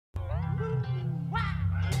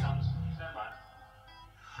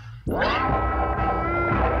Check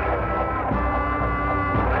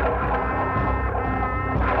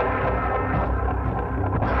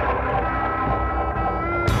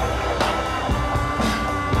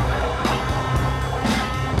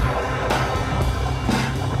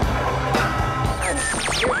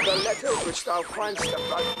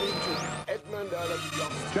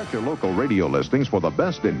your local radio listings for the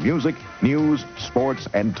best in music, news, sports,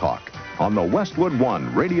 and talk on the Westwood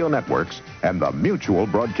One radio networks and the Mutual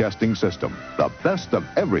Broadcasting System. The best of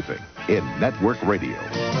everything in network radio.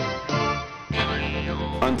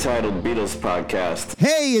 Untitled Beatles Podcast.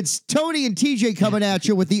 Hey, it's Tony and TJ coming at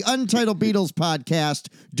you with the Untitled Beatles Podcast,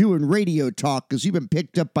 doing radio talk because you've been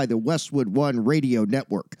picked up by the Westwood One radio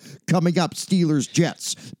network. Coming up, Steelers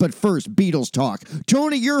Jets. But first, Beatles talk.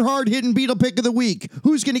 Tony, your hard-hitting Beatle pick of the week.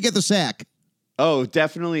 Who's going to get the sack? Oh,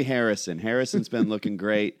 definitely Harrison. Harrison's been looking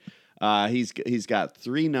great. He's got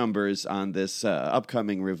 3 numbers on this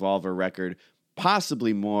upcoming Revolver record.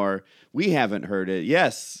 Possibly more. We haven't heard it.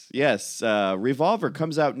 Yes. Revolver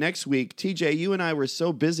comes out next week. TJ, you and I were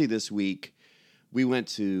so busy this week. We went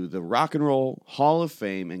to the Rock and Roll Hall of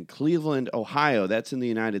Fame in Cleveland, Ohio. That's in the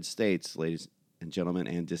United States, ladies and gentlemen,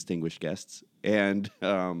 and distinguished guests. And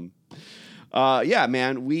yeah,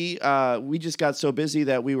 man, we just got so busy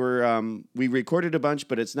that we recorded a bunch,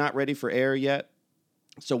 but it's not ready for air yet.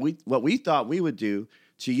 So what we thought we would do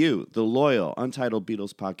to you, the loyal Untitled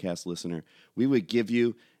Beatles Podcast listener, we would give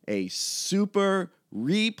you a super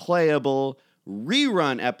replayable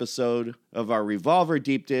rerun episode of our Revolver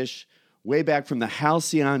Deep Dish way back from the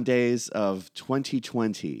halcyon days of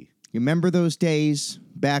 2020. You remember those days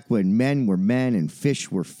back when men were men and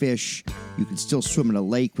fish were fish? You could still swim in a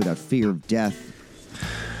lake without fear of death.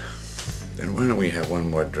 Then why don't we have one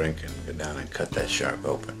more drink and go down and cut that shark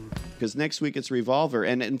open? Because next week it's Revolver.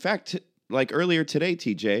 And in fact, like earlier today,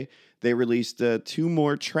 TJ, they released 2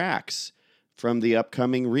 more tracks from the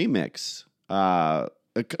upcoming remix. A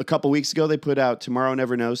couple weeks ago, they put out Tomorrow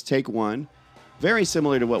Never Knows, Take 1. Very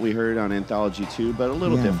similar to what we heard on Anthology 2, but a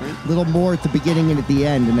little different. A little more at the beginning and at the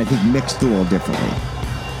end, and I think mixed a little differently.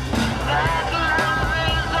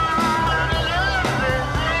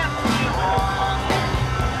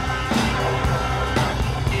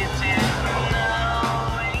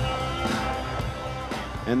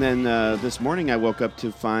 And then this morning I woke up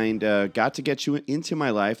to find Got to Get You Into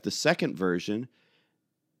My Life, the second version,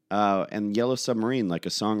 and Yellow Submarine, like a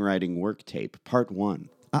songwriting work tape, part 1.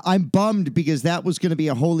 I'm bummed because that was going to be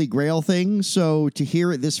a Holy Grail thing. So to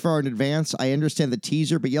hear it this far in advance, I understand the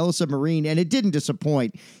teaser, but Yellow Submarine, and it didn't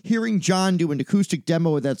disappoint. Hearing John do an acoustic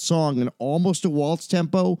demo of that song in almost a waltz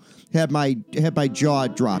tempo had my jaw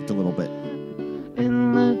dropped a little bit.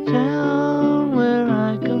 In the town where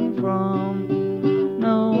I come from,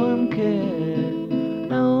 no one cared.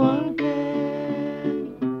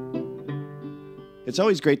 It's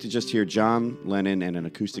always great to just hear John Lennon and an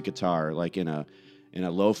acoustic guitar, like in a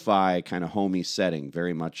lo-fi kind of homey setting,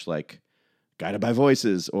 very much like Guided by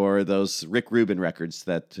Voices or those Rick Rubin records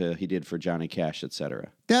that he did for Johnny Cash, etc.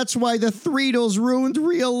 That's why the Threedles ruined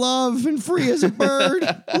Real Love and Free as a Bird.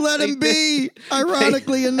 Let him be.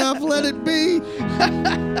 Ironically enough, let it be.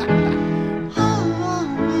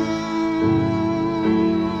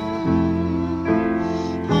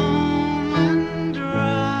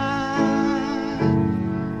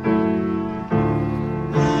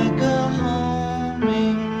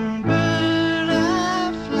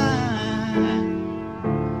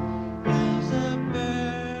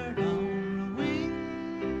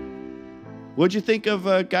 What'd you think of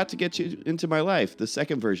Got to Get You Into My Life, the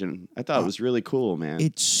second version? I thought it was really cool, man.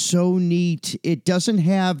 It's so neat. It doesn't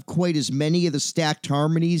have quite as many of the stacked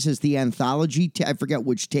harmonies as the Anthology. I forget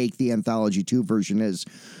which take the Anthology 2 version is.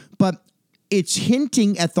 But it's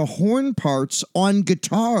hinting at the horn parts on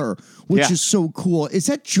guitar, which is so cool. Is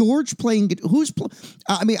that George playing? Who's?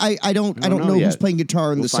 I don't know who's playing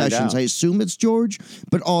guitar in the sessions. I assume it's George,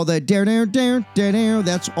 but all the dare,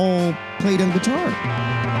 that's all played on guitar.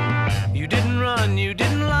 You didn't run, you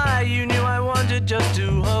didn't lie, you knew I wanted just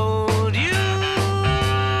to hold you. And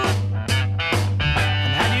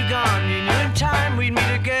had you gone, you knew in time we'd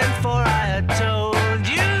meet again, for I had told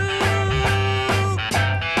you.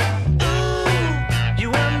 Ooh,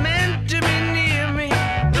 you were meant to be near me.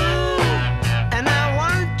 Ooh, and I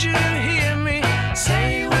want you to hear me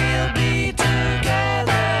say we'll be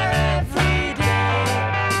together every day.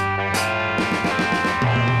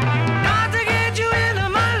 Got to get you into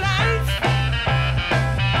my life.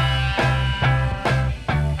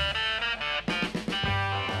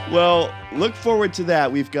 Well, look forward to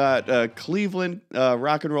that. We've got Cleveland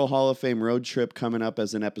Rock and Roll Hall of Fame road trip coming up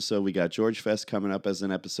as an episode. We got George Fest coming up as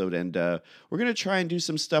an episode, and we're gonna try and do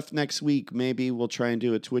some stuff next week. Maybe we'll try and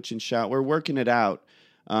do a Twitch and Shout. We're working it out,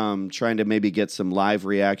 trying to maybe get some live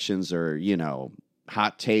reactions or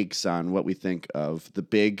hot takes on what we think of the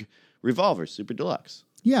big Revolver Super Deluxe.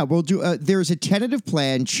 Yeah, we'll do. There's a tentative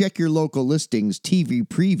plan. Check your local listings. TV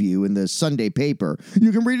preview in the Sunday paper.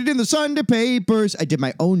 You can read it in the Sunday papers. I did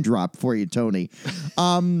my own drop for you, Tony.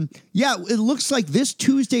 Yeah, it looks like this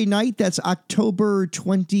Tuesday night. That's October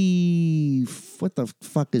 20. What the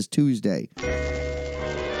fuck is Tuesday? Give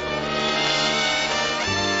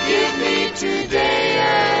me today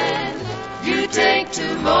and you take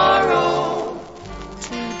tomorrow.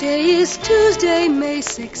 Today is Tuesday, May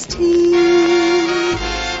 16th.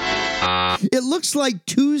 It looks like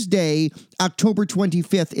Tuesday, October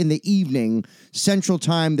 25th in the evening, Central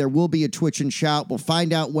Time. There will be a Twitch and Shout. We'll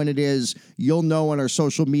find out when it is. You'll know on our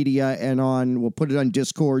social media and we'll put it on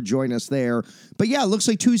Discord. Join us there. But yeah, it looks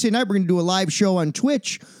like Tuesday night we're going to do a live show on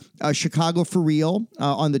Twitch. Chicago for Real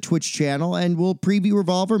on the Twitch channel, and we'll preview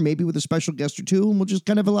Revolver, maybe with a special guest or two, and we'll just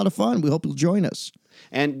kind of have a lot of fun. We hope you'll join us.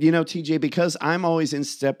 And, TJ, because I'm always in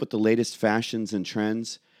step with the latest fashions and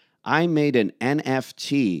trends, I made an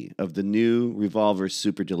NFT of the new Revolver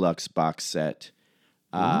Super Deluxe box set.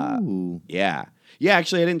 Ooh. Yeah. Yeah,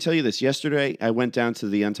 actually, I didn't tell you this. Yesterday, I went down to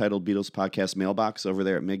the Untitled Beatles podcast mailbox over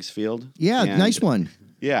there at Meigs Field. Yeah, nice one.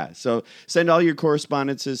 Yeah, so send all your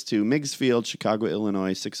correspondences to Meigs Field, Chicago,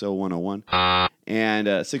 Illinois, 60101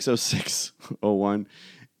 and 60601.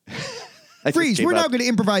 Freeze, we're now going to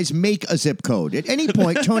improvise make a zip code. At any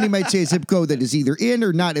point, Tony might say a zip code that is either in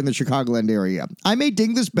or not in the Chicagoland area. I may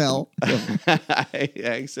ding this bell. I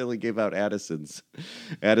accidentally gave out Addison,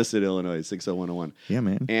 Illinois, 60101. Yeah,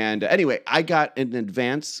 man. And anyway, I got an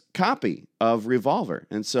advance copy of Revolver.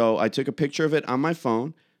 And so I took a picture of it on my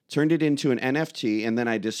phone, turned it into an NFT, and then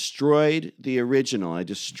I destroyed the original. I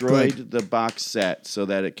destroyed the box set so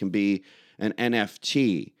that it can be an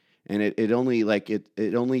NFT. And it only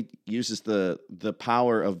uses the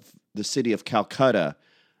power of the city of Calcutta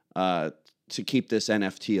to keep this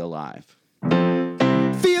NFT alive.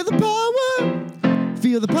 Feel the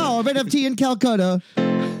power of NFT in Calcutta.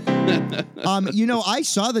 I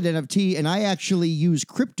saw that NFT and I actually used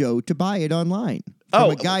crypto to buy it online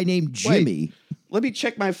from a guy named Jimmy. Wait, let me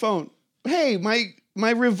check my phone. Hey, my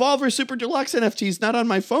Revolver Super Deluxe NFT is not on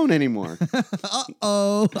my phone anymore.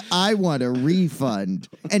 Uh-oh, I want a refund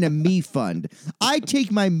and a me fund. I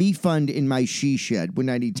take my me fund in my she shed when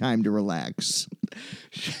I need time to relax.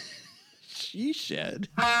 She shed.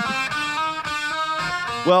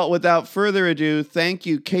 Well, without further ado, thank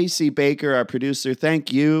you, Casey Baker, our producer.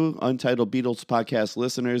 Thank you, Untitled Beatles podcast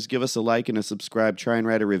listeners. Give us a like and a subscribe. Try and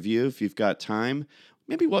write a review if you've got time.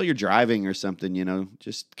 Maybe while you're driving or something,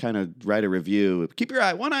 just kind of write a review. Keep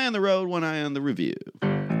one eye on the road, one eye on the review.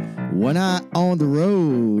 One eye on the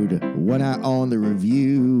road, one eye on the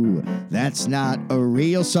review. That's not a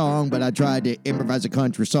real song, but I tried to improvise a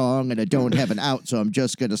country song and I don't have an out, so I'm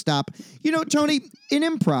just going to stop. Tony, in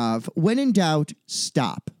improv, when in doubt,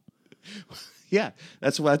 stop. Yeah,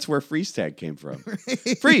 that's where Freeze Tag came from.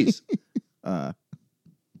 Freeze!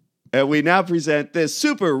 And we now present this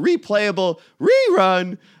super replayable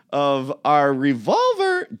rerun of our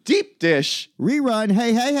Revolver Deep Dish. Rerun,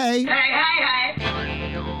 hey, hey, hey.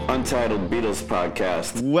 Untitled Beatles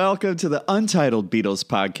Podcast. Welcome to the Untitled Beatles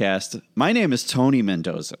Podcast. My name is Tony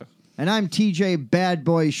Mendoza. And I'm TJ Bad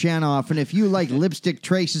Boy Shanoff. And if you like lipstick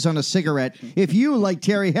traces on a cigarette, if you, like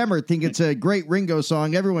Terry Hemmert, think it's a great Ringo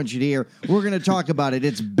song everyone should hear, we're going to talk about it.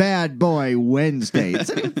 It's Bad Boy Wednesday. It's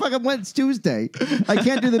fucking Wednesday, Tuesday. I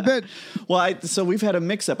can't do the bit. Well, so we've had a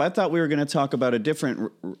mix-up. I thought we were going to talk about a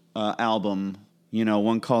different album,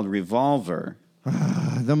 one called Revolver.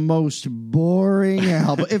 The most boring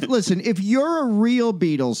album. If you're a real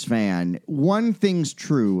Beatles fan, one thing's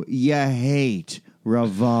true. You hate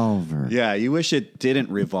Revolver. Yeah, you wish it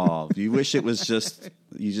didn't revolve. You wish it was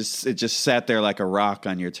it just sat there like a rock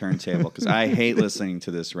on your turntable, because I hate listening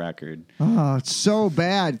to this record. Oh, it's so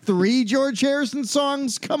bad. 3 George Harrison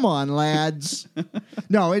songs? Come on, lads.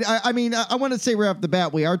 No, I want to say right off the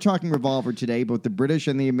bat, we are talking Revolver today, both the British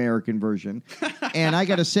and the American version. And I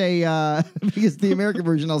got to say, because the American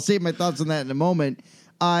version, I'll save my thoughts on that in a moment.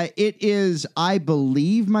 It is, I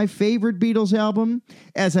believe, my favorite Beatles album.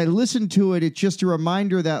 As I listen to it, it's just a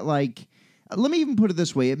reminder that, let me even put it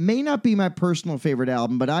this way. It may not be my personal favorite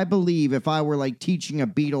album, but I believe if I were, teaching a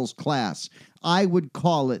Beatles class, I would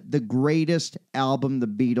call it the greatest album the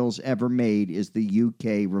Beatles ever made is the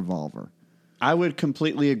UK Revolver. I would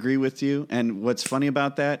completely agree with you. And what's funny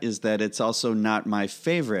about that is that it's also not my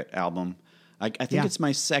favorite album I think Yeah. it's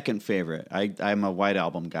my second favorite. I'm a White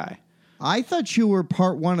Album guy. I thought you were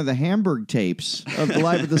part one of the Hamburg tapes of the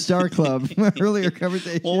Live at the Star Club earlier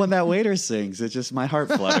conversation. Well, when that waiter sings, it's just my heart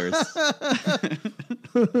flutters.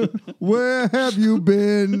 Where have you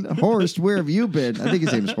been? Horst, where have you been? I think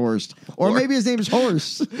his name's Horst. Or maybe his name's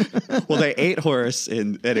Horse. Well, they ate horse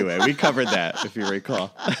anyway, we covered that, if you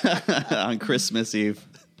recall. On Christmas Eve,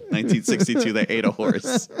 1962, they ate a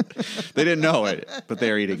horse. They didn't know it, but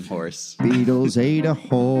they were eating horse. Beatles ate a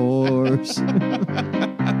horse.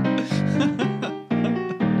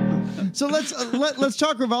 So let's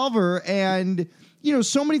talk Revolver, and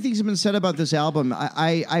so many things have been said about this album.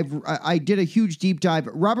 I did a huge deep dive.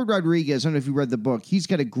 Robert Rodriguez, I don't know if you read the book. He's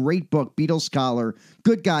got a great book, Beatles scholar,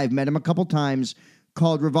 good guy. I've met him a couple times,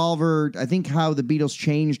 called Revolver. I think How the Beatles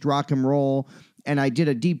Changed Rock and Roll. And I did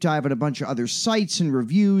a deep dive on a bunch of other sites and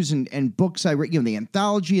reviews and books I read, the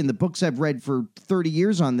anthology and the books I've read for 30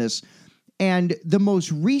 years on this. And the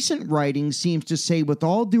most recent writing seems to say, with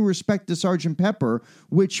all due respect to Sgt. Pepper,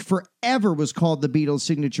 which forever was called the Beatles'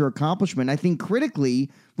 signature accomplishment, I think critically,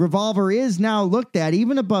 Revolver is now looked at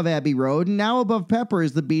even above Abbey Road and now above Pepper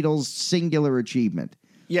as the Beatles' singular achievement.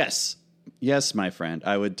 Yes. Yes, my friend.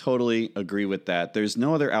 I would totally agree with that. There's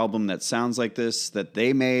no other album that sounds like this that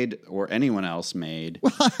they made or anyone else made.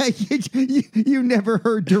 You never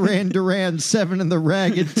heard Duran Duran's Seven and the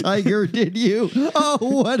Ragged Tiger, did you? Oh,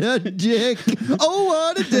 what a dick. Oh,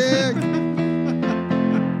 what a dick.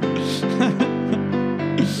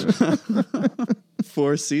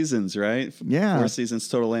 4 seasons, right? Yeah. 4 seasons,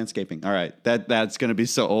 Total Landscaping. All right. That's going to be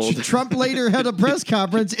so old. Trump later held a press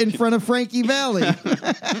conference in front of Frankie Valli.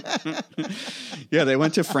 Yeah, they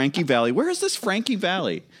went to Frankie Valley. Where is this Frankie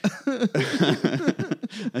Valley?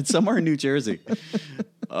 It's somewhere in New Jersey.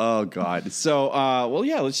 Oh, God. So,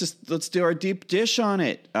 let's do our deep dish on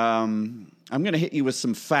it. I'm going to hit you with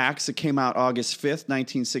some facts. It came out August 5th,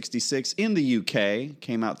 1966 in the UK.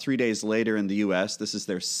 Came out 3 days later in the US. This is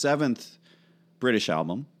their 7th British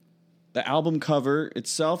album. The album cover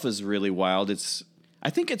itself is really wild. I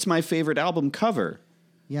think it's my favorite album cover.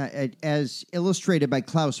 Yeah, as illustrated by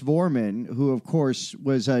Klaus Vormann, who, of course,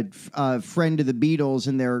 was a friend of the Beatles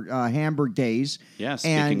in their Hamburg days. Yeah,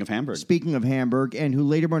 speaking of Hamburg. And who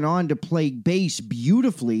later went on to play bass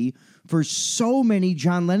beautifully for so many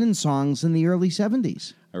John Lennon songs in the early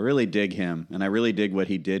 70s. I really dig him, and I really dig what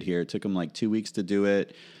he did here. It took him like 2 weeks to do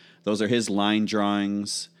it. Those are his line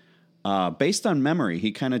drawings. Based on memory.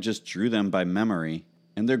 He kind of just drew them by memory.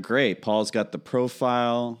 And they're great. Paul's got the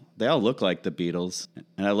profile. They all look like the Beatles.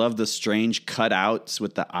 And I love the strange cutouts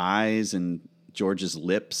with the eyes and George's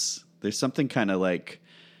lips. There's something kind of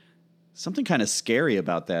scary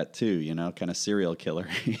about that too, kind of serial killer.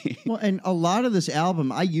 Well, and a lot of this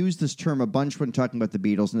album, I use this term a bunch when talking about the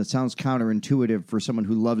Beatles, and it sounds counterintuitive for someone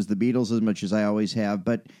who loves the Beatles as much as I always have,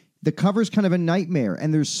 but the cover's kind of a nightmare,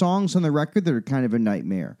 and there's songs on the record that are kind of a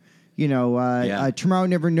nightmare. Tomorrow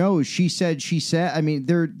Never Knows, She Said. I mean,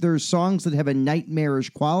 there's songs that have a nightmarish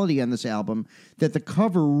quality on this album that the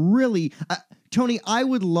cover really... Tony, I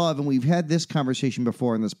would love, and we've had this conversation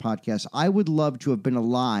before in this podcast, I would love to have been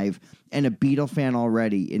alive and a Beatle fan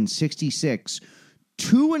already in 66.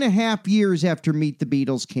 2.5 years after Meet the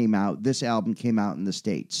Beatles came out, this album came out in the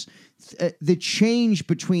States. The change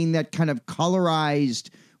between that kind of colorized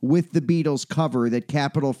with the Beatles cover that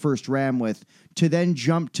Capitol first ran with to then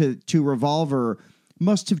jump to Revolver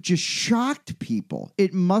must have just shocked people.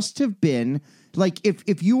 It must have been like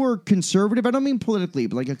if you were conservative, I don't mean politically,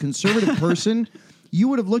 but like a conservative person, you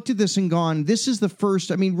would have looked at this and gone, this is the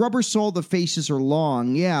first, I mean, Rubber Soul, the faces are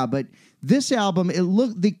long, yeah, but this album,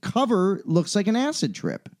 the cover looks like an acid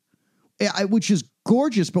trip, which is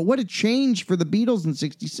gorgeous, but what a change for the Beatles in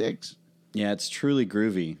 66. Yeah, it's truly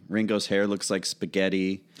groovy. Ringo's hair looks like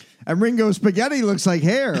spaghetti. And Ringo's spaghetti looks like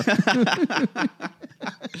hair.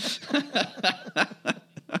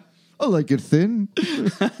 I like it thin.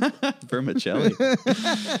 Vermicelli.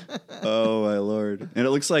 Oh my Lord! And it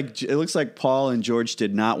looks like Paul and George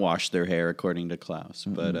did not wash their hair, according to Klaus.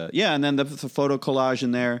 But and then the photo collage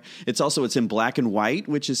in there. It's in black and white,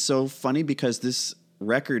 which is so funny because this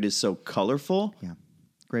record is so colorful. Yeah.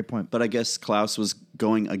 Great point. But I guess Klaus was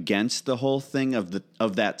going against the whole thing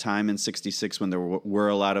of that time in 66 when there were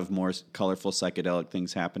a lot of more colorful psychedelic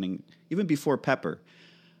things happening, even before Pepper.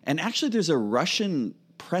 And actually, there's a Russian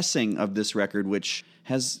pressing of this record which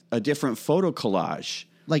has a different photo collage.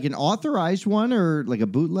 Like an authorized one or like a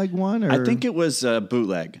bootleg one? Or? I think it was a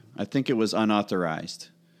bootleg. I think it was unauthorized.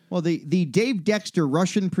 Well, the Dave Dexter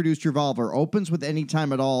Russian-produced Revolver opens with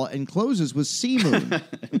Anytime at All and closes with Sea Moon.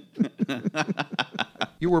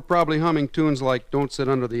 You were probably humming tunes like Don't Sit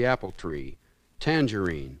Under the Apple Tree,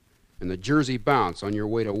 Tangerine, and the Jersey Bounce on your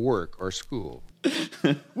way to work or school.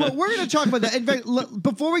 Well, we're going to talk about that. In fact,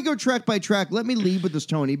 before we go track by track, let me lead with this,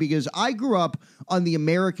 Tony, because I grew up on the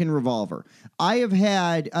American Revolver. I have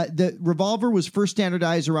had the Revolver was first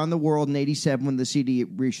standardized around the world in '87 when the CD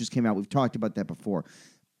reissues came out. We've talked about that before.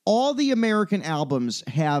 All the American albums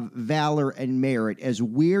have valor and merit, as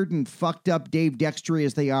weird and fucked up Dave Dexter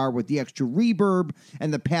as they are with the extra reverb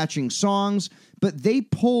and the patching songs. But they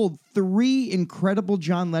pulled 3 incredible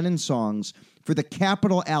John Lennon songs for the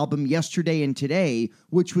Capitol album Yesterday and Today,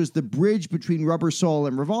 which was the bridge between Rubber Soul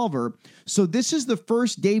and Revolver. So this is the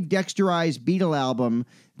first Dave Dexterized Beatle album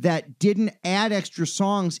that didn't add extra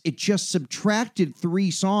songs. It just subtracted 3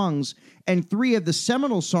 songs and 3 of the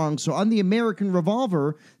seminal songs. So on the American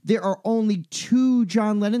Revolver, there are only 2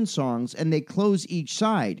 John Lennon songs, and they close each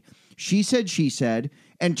side. She Said,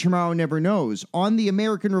 and Tomorrow Never Knows. On the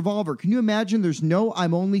American Revolver, can you imagine there's no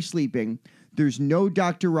I'm Only Sleeping, there's no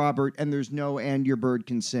Dr. Robert, and there's no And Your Bird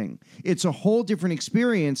Can Sing. It's a whole different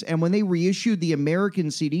experience, and when they reissued the American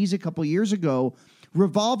CDs a couple years ago,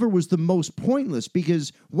 Revolver was the most pointless,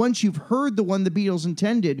 because once you've heard the one the Beatles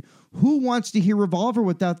intended, who wants to hear Revolver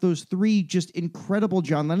without those 3 just incredible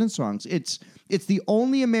John Lennon songs? It's the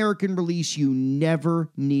only American release you never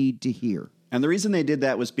need to hear. And the reason they did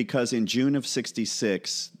that was because in June of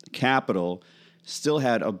 '66, Capitol still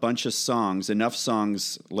had a bunch of songs, enough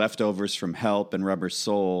songs, leftovers from Help and Rubber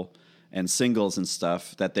Soul and singles and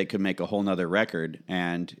stuff, that they could make a whole nother record.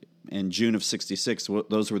 And in June of '66,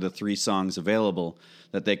 those were the 3 songs available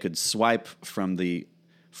that they could swipe from the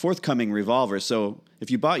forthcoming Revolver. So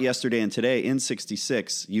if you bought Yesterday and Today in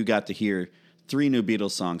 '66, you got to hear 3 new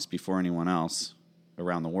Beatles songs before anyone else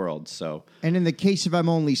around the world. So, and in the case of I'm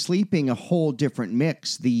Only Sleeping, a whole different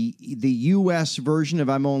mix. The U.S. version of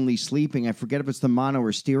I'm Only Sleeping, I forget if it's the mono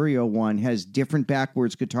or stereo one, has different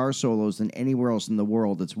backwards guitar solos than anywhere else in the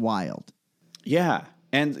world. It's wild. Yeah.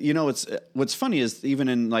 And, you know, what's funny is even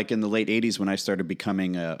in the late 80s when I started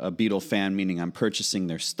becoming a Beatle fan, meaning I'm purchasing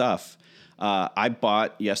their stuff, I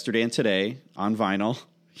bought Yesterday and Today on vinyl,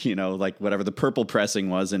 you know, like whatever the purple pressing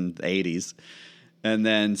was in the 80s. And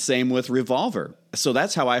then same with Revolver. So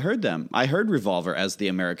that's how I heard them. I heard Revolver as the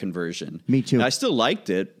American version. Me too. And I still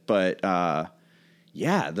liked it, but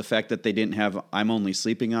yeah, the fact that they didn't have I'm Only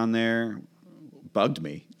Sleeping on there bugged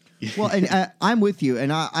me. Well, and I'm with you.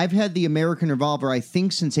 And I've had the American Revolver, I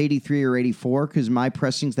think, since 83 or 84, because my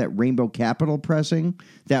pressing's that Rainbow Capitol pressing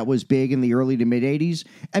that was big in the early to mid 80s.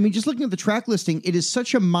 I mean, just looking at the track listing, it is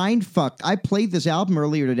such a mind fuck. I played this album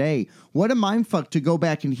earlier today. What a mind fuck to go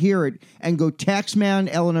back and hear it and go Taxman,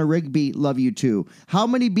 Eleanor Rigby, Love You Too. How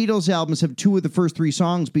many Beatles albums have 2 of the first 3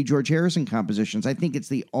 songs be George Harrison compositions? I think it's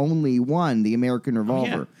the only one, the American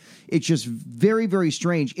Revolver. Oh, yeah. It's just very, very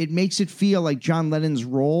strange. It makes it feel like John Lennon's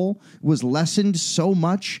role was lessened so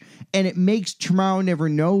much, and it makes Tomorrow Never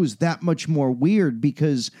Knows that much more weird,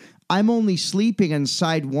 because I'm Only Sleeping on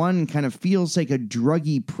side 1 kind of feels like a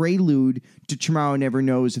druggy prelude to Tomorrow Never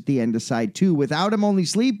Knows at the end of side 2. Without I'm Only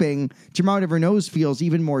Sleeping, Tomorrow Never Knows feels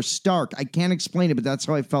even more stark. I can't explain it, but that's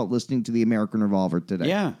how I felt listening to the American Revolver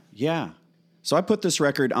today. Yeah. So I put this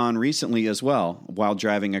record on recently as well while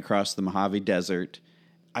driving across the Mojave Desert.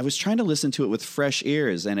 I was trying to listen to it with fresh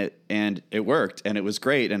ears, and it worked, and it was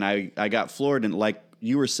great. And I got floored, and like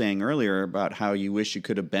you were saying earlier about how you wish you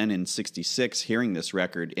could have been in '66 hearing this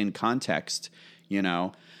record in context, you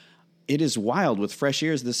know, it is wild with fresh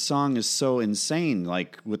ears. This song is so insane,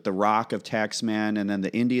 like with the rock of Taxman, and then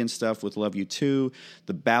the Indian stuff with Love You Too,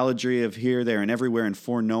 the balladry of Here, There, and Everywhere and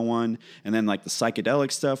For No One, and then like the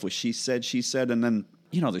psychedelic stuff with She Said, and then,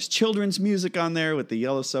 you know, there's children's music on there with the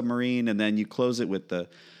Yellow Submarine, and then you close it with the,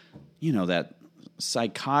 you know, that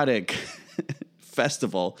psychotic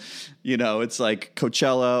festival. You know, it's like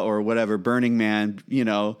Coachella or whatever, Burning Man, you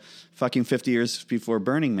know, fucking 50 years before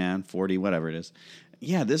Burning Man, 40, whatever it is.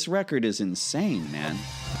 Yeah, this record is insane, man.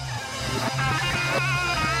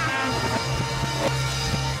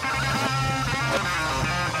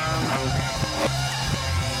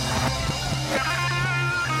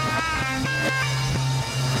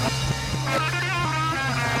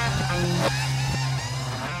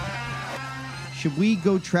 Should we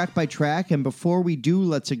go track by track? And before we do,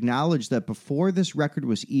 let's acknowledge that before this record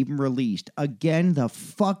was even released, again, the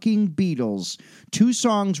fucking Beatles, 2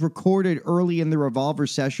 songs recorded early in the Revolver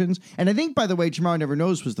sessions. And I think, by the way, Tomorrow Never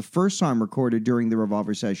Knows was the first song recorded during the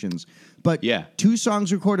Revolver sessions. But yeah, 2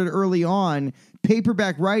 songs recorded early on,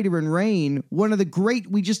 Paperback Writer and Rain, one of the great,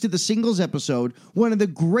 we just did the singles episode, one of the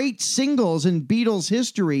great singles in Beatles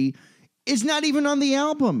history, is not even on the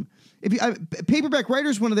album. Paperback Writer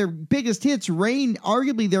is one of their biggest hits. Rain,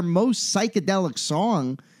 arguably their most psychedelic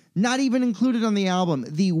song. Not even included on the album.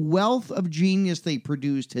 The wealth of genius they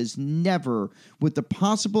produced has never, with the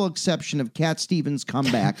possible exception of Cat Stevens'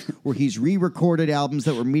 comeback, where he's re-recorded albums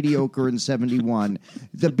that were mediocre in 71,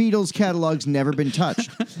 the Beatles' catalog's never been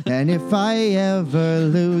touched. And if I ever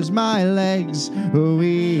lose my legs,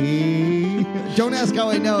 ooh-wee. Don't ask how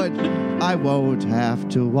I know it. I won't have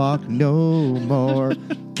to walk no more.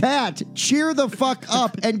 Cat, cheer the fuck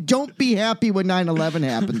up and don't be happy when 9/11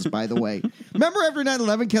 happens, by the way. Remember after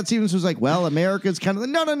 9/11, Cat Stevens was like, well, America's kind of...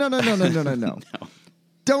 No.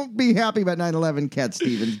 Don't be happy about 9/11, Cat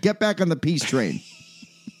Stevens. Get back on the peace train.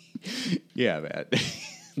 Yeah, man.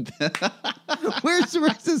 Where's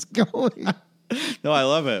this going? No, I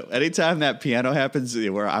love it. Anytime that piano happens,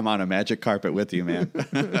 where I'm on a magic carpet with you, man.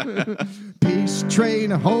 Peace train,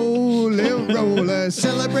 holy roller,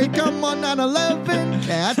 celebrate, come on 9/11,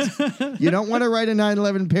 Cat. You don't want to write a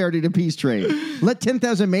 9/11 parody to Peace Train. Let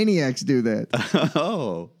 10,000 Maniacs do that.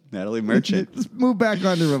 Oh, Natalie Merchant. Let's move back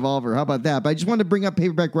on to Revolver. How about that? But I just wanted to bring up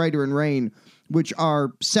Paperback Writer and Rain, which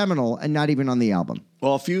are seminal and not even on the album.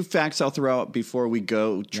 Well, a few facts I'll throw out before we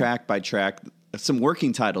go track by track. Some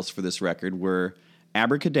working titles for this record were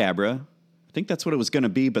Abracadabra. I think that's what it was going to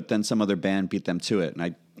be, but then some other band beat them to it, and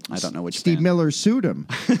I don't know which Steve band. Miller sued him.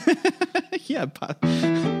 Yeah.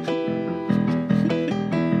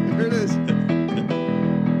 Here it is.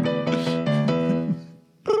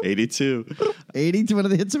 82. 82, one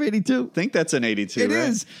of the hits of 82. I think that's an 82, It right?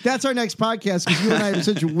 is. That's our next podcast because you and I have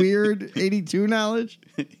such weird 82 knowledge.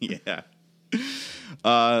 Yeah.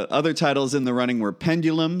 Other titles in the running were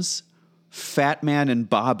Pendulums, Fat Man and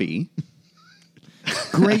Bobby.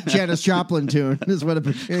 Great Janis Joplin tune is what it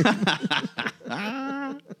became.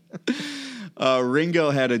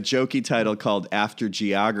 Ringo had a jokey title called After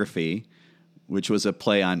Geography, which was a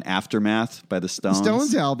play on Aftermath by the Stones.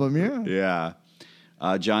 Stones album, yeah. Yeah.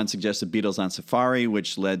 John suggested Beatles on Safari,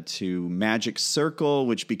 which led to Magic Circle,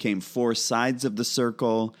 which became Four Sides of the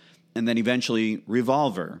Circle, and then eventually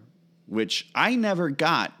Revolver, which I never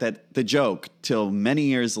got that the joke till many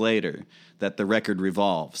years later that the record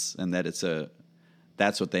revolves and that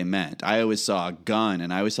that's what they meant. I always saw a gun,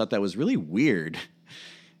 and I always thought that was really weird,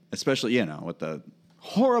 especially, with the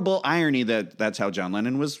horrible irony that that's how John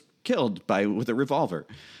Lennon was killed with a revolver.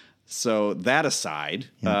 So that aside,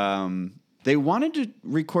 they wanted to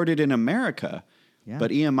record it in America, but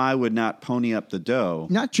EMI would not pony up the dough.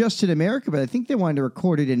 Not just in America, but I think they wanted to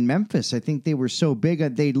record it in Memphis. I think they were so big.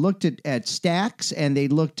 They looked at Stax, and they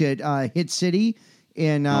looked at Hit City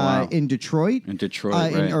in Detroit. In Detroit,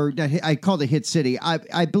 right. I called it Hit City.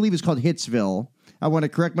 I believe it's called Hitsville. I want to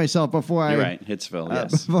correct myself before You're right, Hitsville,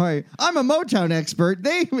 yes. I'm a Motown expert.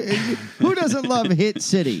 Who doesn't love Hit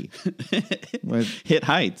City? Hit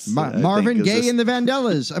Heights. Marvin Gaye and the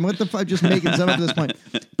Vandellas. I'm just making some up at this point.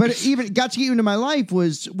 But even Got to Get You Into My Life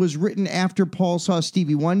was written after Paul saw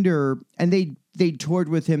Stevie Wonder, and they toured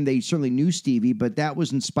with him. They certainly knew Stevie, but that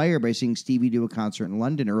was inspired by seeing Stevie do a concert in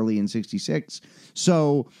London early in '66.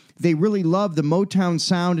 So they really love the Motown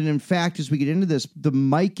sound. And in fact, as we get into this, the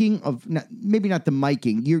miking of maybe not the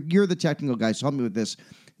miking. You're the technical guy, so help me with this.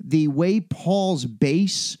 The way Paul's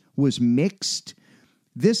bass was mixed.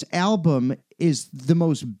 This album is the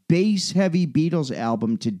most bass-heavy Beatles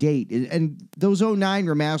album to date, and those '09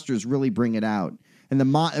 remasters really bring it out, and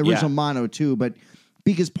the original mono too, but.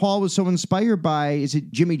 Because Paul was so inspired by, is it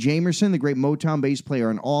Jimmy Jamerson, the great Motown bass player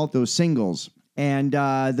on all those singles. And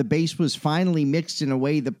the bass was finally mixed in a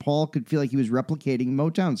way that Paul could feel like he was replicating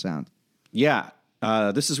Motown sound. Yeah.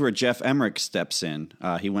 This is where Jeff Emmerich steps in.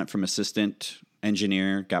 He went from assistant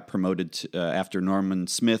engineer, got promoted after Norman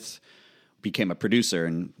Smith became a producer.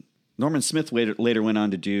 And Norman Smith later went on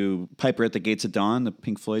to do Piper at the Gates of Dawn, the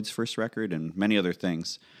Pink Floyd's first record, and many other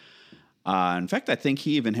things. In fact, I think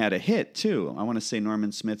he even had a hit, too. I want to say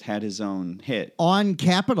Norman Smith had his own hit. On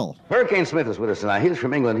Capitol. Hurricane Smith is with us tonight. He's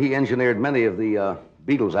from England. He engineered many of the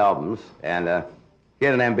Beatles albums, and he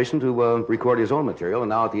had an ambition to record his own material, and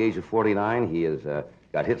now at the age of 49, he has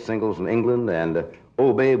got hit singles in England, and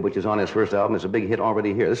Oh Babe, which is on his first album, is a big hit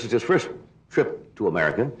already here. This is his first trip to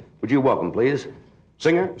America. Would you welcome, please,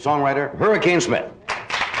 singer, songwriter, Hurricane Smith.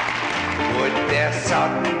 Would there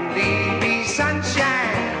suddenly be sunshine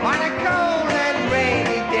on a cold and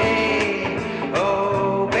rainy day?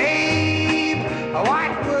 Oh, babe,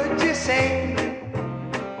 what would you say?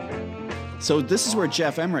 So this is where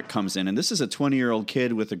Jeff Emmerich comes in, and this is a 20-year-old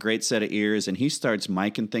kid with a great set of ears, and he starts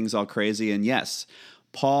miking things all crazy. And yes,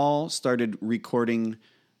 Paul started recording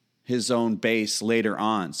his own bass later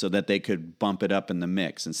on so that they could bump it up in the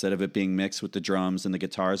mix instead of it being mixed with the drums and the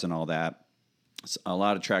guitars and all that. A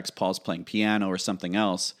lot of tracks Paul's playing piano or something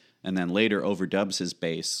else, and then later overdubs his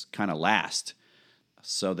bass kind of last.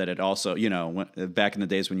 so that it also, back in the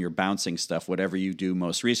days when you're bouncing stuff, whatever you do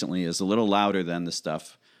most recently is a little louder than the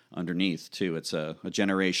stuff underneath too. It's a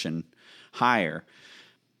generation higher.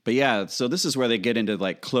 But yeah, so this is where they get into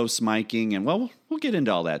like close miking, and we'll get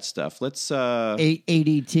into all that stuff. Let's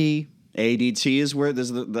ADT. ADT is where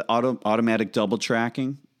there's the automatic double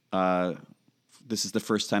tracking. This is the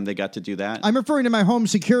first time they got to do that. I'm referring to my home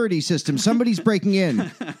security system. Somebody's breaking in.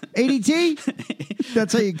 ADT?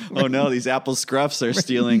 That's how you... Oh, no, these Apple scruffs are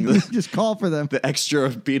stealing Just call for them. the extra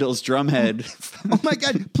Beatles drum head. Oh, my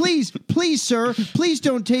God. Please, sir, please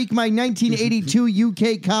don't take my 1982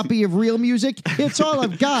 UK copy of Real Music. It's all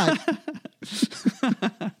I've got.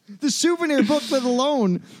 The souvenir booklet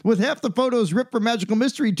alone, with half the photos ripped from Magical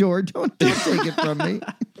Mystery Tour. Don't take it from me.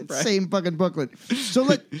 Right. Same fucking booklet. So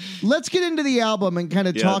let's get into the album and kind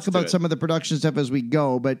of talk about some of the production stuff as we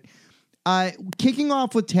go. But kicking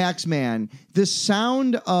off with Taxman, the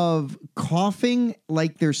sound of coughing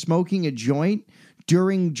like they're smoking a joint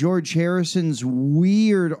during George Harrison's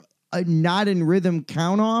weird not in rhythm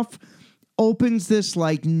count off opens this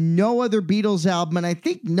like no other Beatles album, and I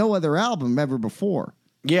think no other album ever before.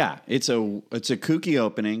 Yeah, it's a kooky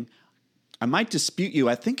opening. I might dispute you.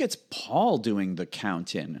 I think it's Paul doing the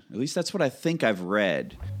count in. At least that's what I think I've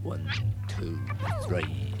read. 1, 2, 3,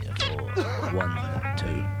 4. 1,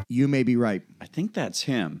 2. You may be right. I think that's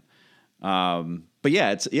him. But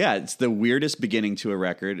it's the weirdest beginning to a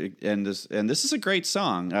record, and this is a great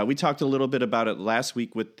song. We talked a little bit about it last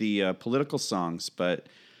week with the political songs, but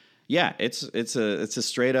yeah, it's a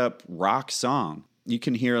straight up rock song. You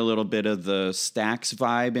can hear a little bit of the Stax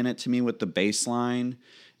vibe in it to me with the bass line.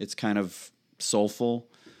 It's kind of soulful.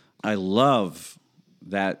 I love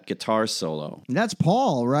that guitar solo. And that's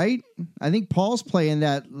Paul, right? I think Paul's playing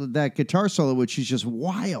that guitar solo, which is just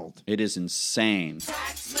wild. It is insane.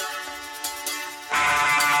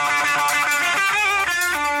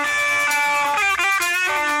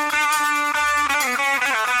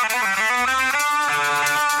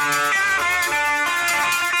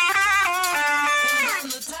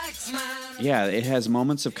 Yeah, it has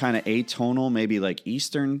moments of kind of atonal, maybe like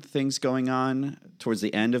Eastern things going on towards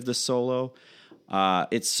the end of the solo.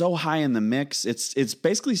 It's so high in the mix. It's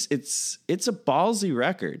basically it's a ballsy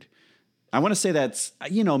record. I want to say that's,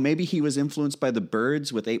 maybe he was influenced by the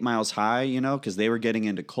Byrds with 8 Miles High, because they were getting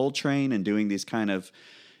into Coltrane and doing these kind of,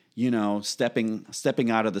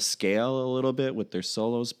 stepping out of the scale a little bit with their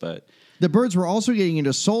solos, but the Byrds were also getting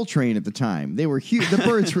into Soul Train at the time. They were the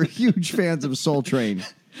Byrds were huge fans of Soul Train.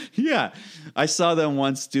 Yeah, I saw them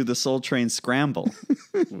once do the Soul Train Scramble.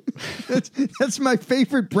 That's my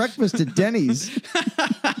favorite breakfast at Denny's.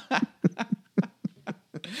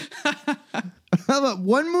 How about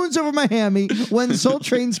 1 Moon's Over my hammy, 1 Soul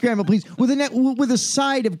Train Scramble, please, with a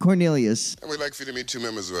side of Cornelius. And we'd like for you to meet 2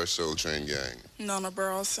 members of our Soul Train gang. Nona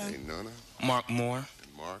Burleson. Hey, Nona. Mark Moore.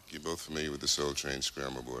 Mark, you're both familiar with the Soul Train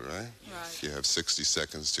Scramble board, right? Right. You have 60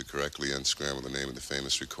 seconds to correctly unscramble the name of the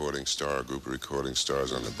famous recording star or group of recording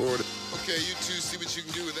stars on the board. Okay, you two see what you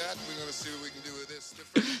can do with that. We're going to see what we can do with this.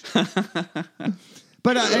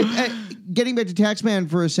 But getting back to Taxman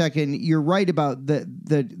for a second, you're right about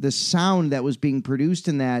the sound that was being produced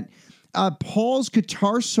in that. Paul's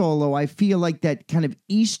guitar solo, I feel like that kind of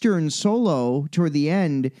Eastern solo toward the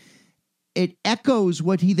end, it echoes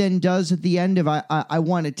what he then does at the end of I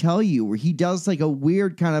Want to Tell You, where he does like a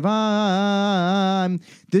weird kind of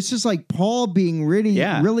this is like Paul being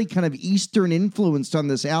really kind of Eastern influenced on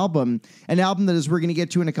this album, an album that, as we're going to get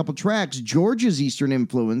to in a couple tracks, George's Eastern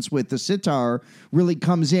influence with the sitar really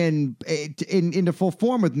comes into full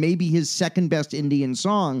form with maybe his second best Indian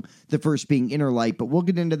song, the first being Inner Light. But we'll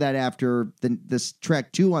get into that after this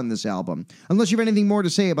track 2 on this album, unless you have anything more to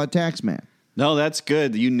say about Taxman. No, that's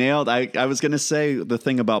good. You nailed. I was going to say the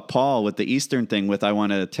thing about Paul with the Eastern thing with I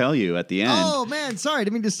Want to Tell You at the end. Oh, man. Sorry. I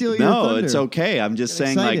didn't mean to steal your thunder. No, it's okay. I'm just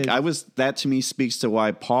saying, excited. that to me speaks to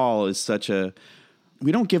why Paul is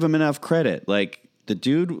we don't give him enough credit. Like, the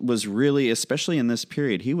dude was really, especially in this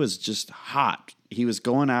period, he was just hot. He was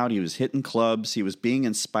going out. He was hitting clubs. He was being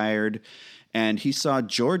inspired. And he saw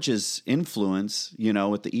George's influence,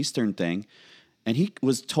 with the Eastern thing. And he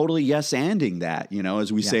was totally yes-anding that,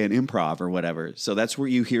 as we say in improv or whatever. So that's where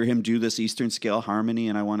you hear him do this Eastern scale harmony,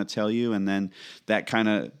 and I Want to Tell You, and then that kind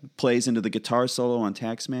of plays into the guitar solo on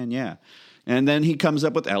Taxman, yeah. And then he comes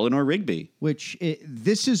up with Eleanor Rigby.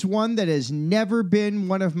 This is one that has never been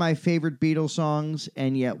one of my favorite Beatles songs,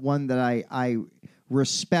 and yet one that I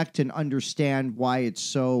respect and understand why it's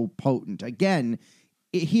so potent. Again,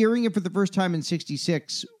 hearing it for the first time in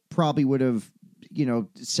 1966 probably would have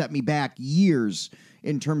set me back years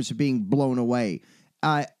in terms of being blown away.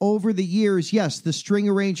 Over the years, yes, the string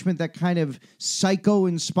arrangement, that kind of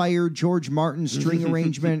psycho-inspired George Martin string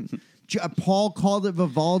arrangement. Paul called it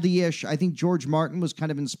Vivaldi-ish. I think George Martin was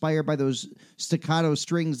kind of inspired by those staccato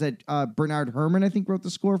strings that Bernard Herrmann, I think, wrote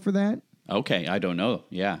the score for that. Okay, I don't know.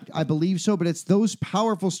 Yeah. I believe so, but it's those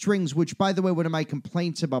powerful strings, which, by the way, one of my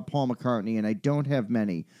complaints about Paul McCartney, and I don't have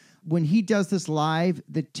many, when he does this live,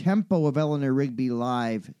 the tempo of Eleanor Rigby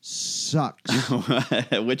live sucks.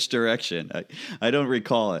 Which direction? I don't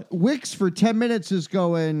recall it. Wicks for 10 minutes is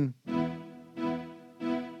going...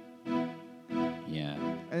 Yeah.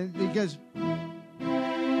 And because...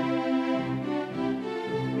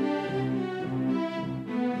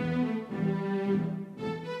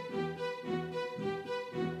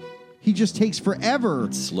 He just takes forever.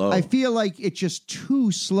 It's slow. I feel like it's just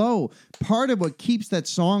too slow. Part of what keeps that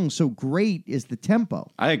song so great is the tempo.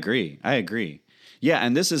 I agree. Yeah,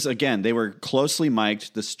 and this is, again, they were closely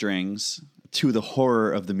mic'd, the strings, to the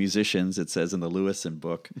horror of the musicians, it says in the Lewison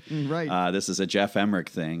book. Right. This is a Jeff Emmerich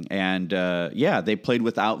thing. And, they played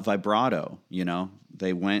without vibrato, you know.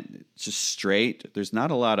 They went just straight. There's not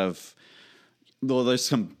a lot of... Well, there's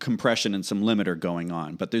some compression and some limiter going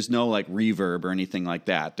on, but there's no like reverb or anything like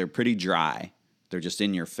that. They're pretty dry. They're just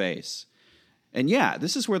in your face. And yeah,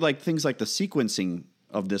 this is where like things like the sequencing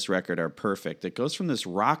of this record are perfect. It goes from this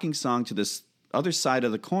rocking song to this other side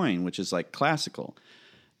of the coin, which is like classical.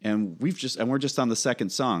 And we're just on the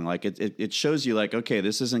second song. Like it shows you like, okay,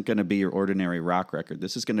 this isn't going to be your ordinary rock record.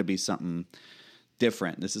 This is going to be something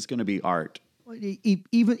different. This is going to be art.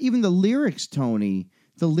 Even the lyrics, Tony.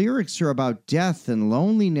 The lyrics are about death and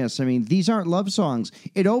loneliness. I mean, these aren't love songs.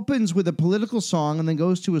 It opens with a political song and then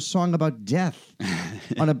goes to a song about death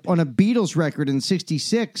on a Beatles record in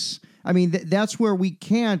 '66. I mean, that's where we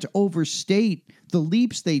can't overstate the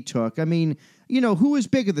leaps they took. I mean, you know, who was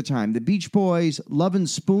big at the time? The Beach Boys, Lovin'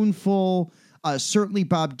 Spoonful, certainly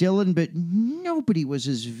Bob Dylan, but nobody was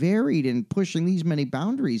as varied in pushing these many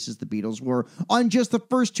boundaries as the Beatles were on just the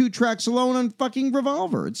first 2 tracks alone on fucking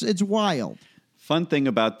Revolver. It's wild. Fun thing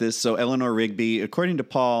about this, so Eleanor Rigby, according to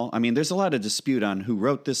Paul, I mean, there's a lot of dispute on who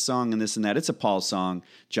wrote this song and this and that. It's a Paul song.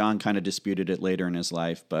 John kind of disputed it later in his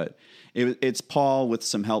life, but it's Paul with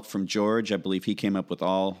some help from George. I believe he came up with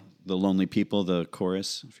all the Lonely People, the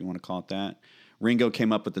chorus, if you want to call it that. Ringo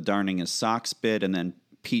came up with the Darning His Socks bit, and then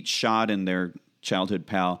Pete Schott and their childhood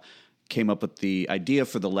pal came up with the idea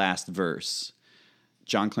for the last verse.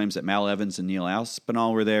 John claims that Mal Evans and Neil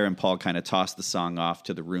Aspinall were there, and Paul kind of tossed the song off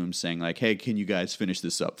to the room saying, like, hey, can you guys finish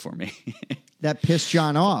this up for me? That pissed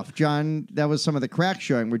John off. John, that was some of the crack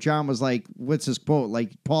showing where John was like, what's his quote?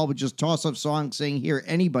 Like, Paul would just toss up songs saying, here,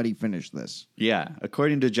 anybody finish this. Yeah,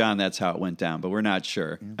 according to John, that's how it went down, but we're not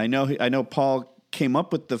sure. Yeah. I know Paul came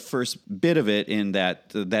up with the first bit of it in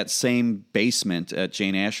that same basement at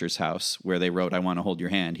Jane Asher's house where they wrote I Want to Hold Your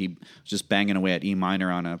Hand. He was just banging away at E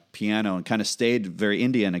minor on a piano and kind of stayed very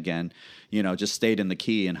Indian again, you know, just stayed in the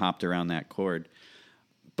key and hopped around that chord.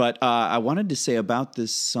 But I wanted to say about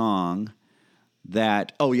this song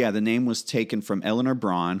that, the name was taken from Eleanor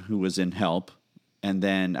Braun, who was in Help, and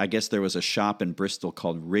then I guess there was a shop in Bristol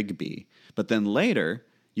called Rigby. But then later...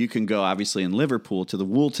 you can go, obviously, in Liverpool to the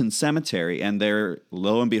Woolton Cemetery, and there,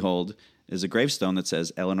 lo and behold, is a gravestone that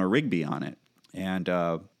says Eleanor Rigby on it. And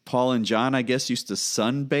Paul and John, I guess, used to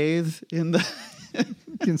sunbathe in the...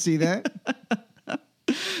 You can see that?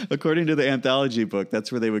 According to the anthology book,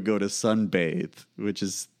 that's where they would go to sunbathe, which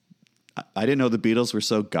is... I didn't know the Beatles were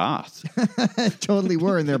so goth. Totally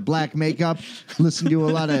were, in their black makeup, listened to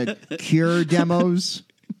a lot of Cure demos.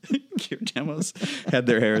 Cure demos had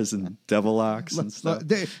their hairs in devil locks and stuff.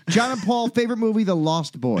 John and Paul favorite movie, The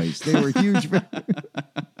Lost Boys. They were huge. But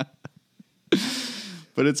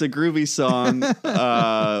it's a groovy song.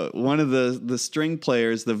 One of the string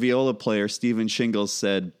players, the viola player, Stephen Shingles,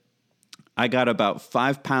 said, I got about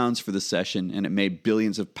 5 pounds for the session and it made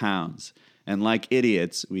billions of pounds. And like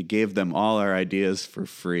idiots, we gave them all our ideas for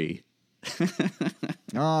free.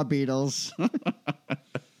 Beatles.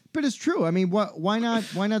 But it's true. I mean, why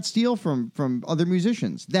not steal from other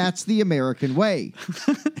musicians? That's the American way.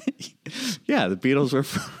 Yeah, the Beatles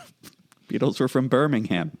were from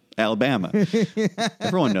Birmingham, Alabama.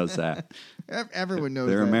 Everyone knows that. Everyone knows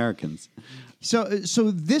they're that. Americans. So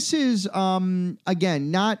this is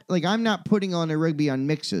again not like I'm not putting on a Rigby on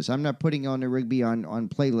mixes. I'm not putting on a Rigby on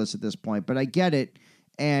playlists at this point. But I get it,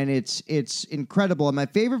 and it's incredible. And my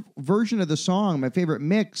favorite version of the song, my favorite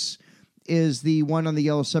mix, is the one on the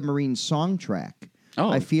Yellow Submarine song track.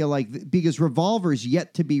 Oh. I feel like because Revolver's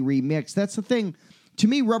yet to be remixed. That's the thing. To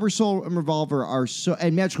me, Rubber Soul and Revolver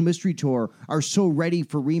and Magical Mystery Tour are so ready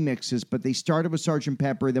for remixes, but they started with Sgt.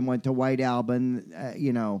 Pepper, then went to White Album,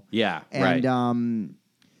 Yeah, and, right.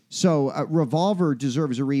 So Revolver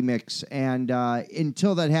deserves a remix, and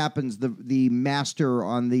until that happens, the master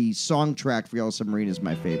on the song track for Yellow Submarine is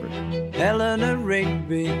my favorite. Eleanor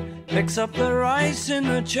Rigby picks up the rice in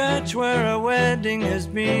the church where a wedding has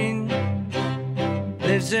been.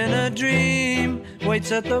 Lives in a dream,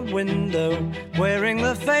 waits at the window, wearing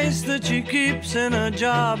the face that she keeps in a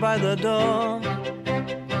jar by the door.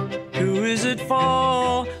 Who is it for?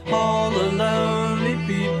 All the lonely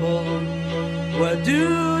people. Where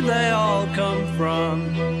do they all come from?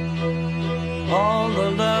 All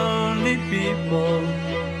the lonely people.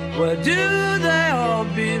 Where do they all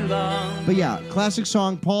belong? But yeah, classic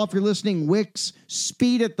song. Paul, if you're listening, Wix,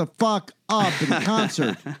 speed it the fuck up in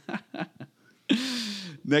concert.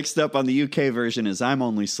 Next up on the UK version is I'm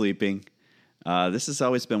Only Sleeping. This has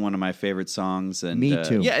always been one of my favorite songs. And, Me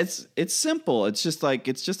too. Yeah, it's simple. It's just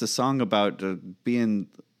a song about being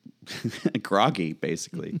groggy,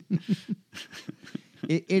 basically.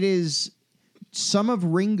 It is some of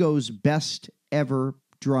Ringo's best ever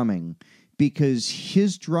drumming because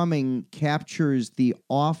his drumming captures the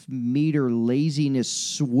off-meter laziness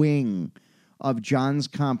swing of John's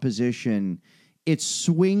composition. It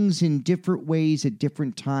swings in different ways at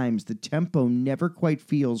different times. The tempo never quite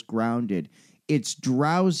feels grounded. It's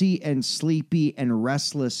drowsy and sleepy and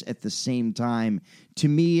restless at the same time. To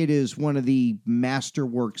me, it is one of the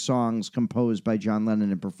masterwork songs composed by John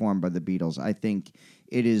Lennon and performed by the Beatles. I think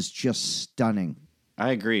it is just stunning.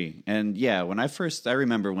 I agree. And yeah, I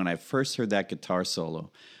remember when I first heard that guitar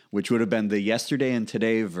solo, which would have been the Yesterday and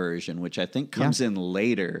Today version, which I think comes in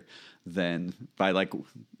later than by like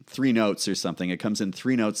 3 notes or something. It comes in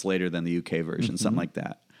 3 notes later than the UK version, something like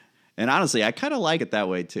that. And honestly, I kind of like it that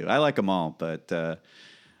way too. I like them all, but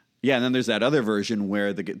yeah. And then there's that other version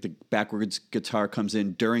where the backwards guitar comes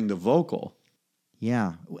in during the vocal.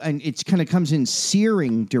 Yeah, and it kind of comes in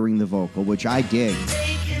searing during the vocal, which I dig.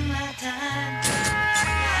 Taking my time,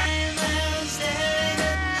 I will stare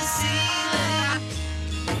at the ceiling,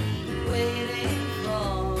 waiting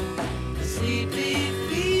for a sleepy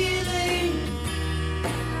feeling.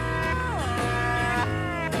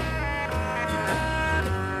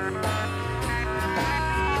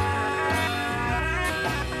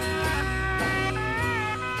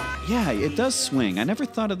 Yeah, it does swing. I never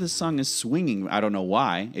thought of this song as swinging. I don't know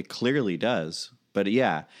why. It clearly does. But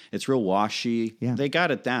yeah, it's real washy. Yeah. They got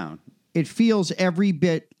it down. It feels every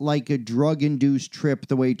bit like a drug-induced trip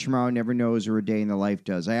the way Tomorrow Never Knows or A Day in the Life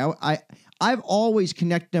does. I've always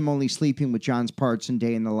connected I'm Only Sleeping with John's parts in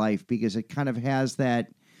Day in the Life because it kind of has that...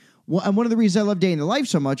 Well, and one of the reasons I love Day in the Life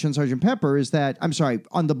so much on Sgt. Pepper is that... I'm sorry,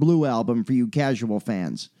 on the Blue Album for you casual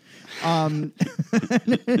fans.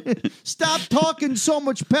 Stop talking so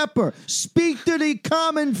much Pepper. Speak to the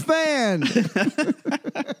common fan.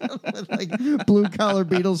 Like blue-collar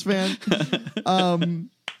Beatles fan. On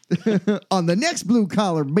the next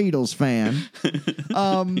blue-collar Beatles fan.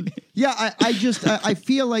 I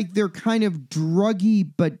feel like they're kind of druggy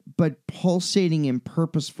but pulsating and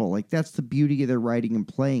purposeful. Like that's the beauty of their writing and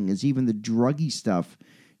playing is even the druggy stuff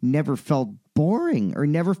never felt boring or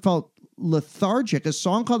never felt lethargic. A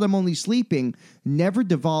song called I'm Only Sleeping never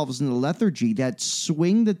devolves into lethargy. That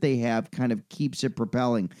swing that they have kind of keeps it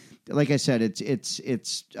propelling. Like I said,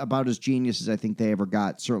 it's about as genius as I think they ever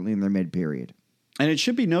got, certainly in their mid-period. And it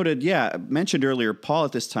should be noted, mentioned earlier, Paul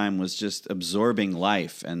at this time was just absorbing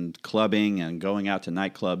life and clubbing and going out to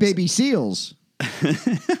nightclubs. Baby Seals.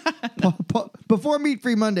 Before Meat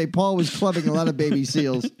Free Monday, Paul was clubbing a lot of Baby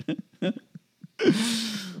Seals.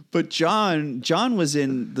 But John was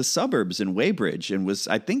in the suburbs in Weybridge and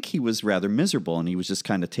I think he was rather miserable and he was just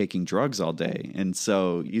kind of taking drugs all day. And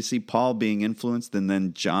so you see Paul being influenced and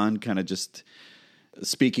then John kind of just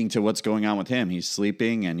speaking to what's going on with him. He's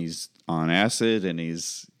sleeping and he's on acid and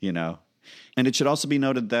he's, and it should also be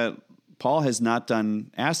noted that Paul has not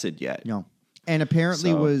done acid yet. No. And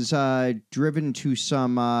apparently was driven to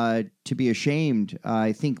to be ashamed.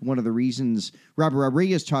 I think one of the reasons Robert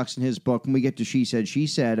Rodriguez talks in his book, when we get to She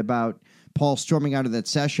Said, about Paul storming out of that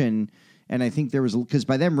session. And I think there was, because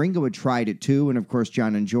by then Ringo had tried it too. And of course,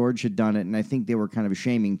 John and George had done it. And I think they were kind of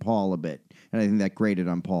shaming Paul a bit. And I think that grated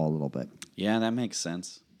on Paul a little bit. Yeah, that makes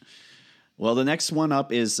sense. Well, the next one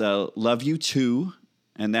up is Love You Too.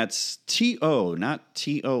 And that's T-O, not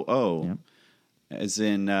T-O-O. Yep. As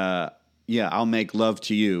in... I'll make love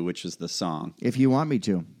to you, which is the song. If you want me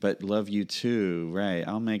to. But love you too, right?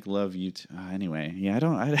 I'll make love you too. Anyway, yeah,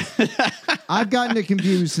 I've gotten it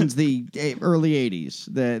confused since the early 80s,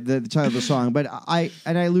 the title of the song. But I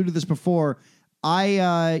alluded to this before.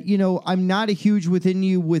 I'm not a huge Within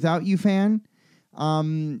You Without You fan.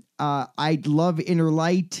 I love Inner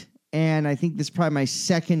Light, and I think this is probably my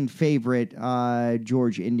second favorite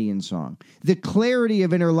George Indian song. The clarity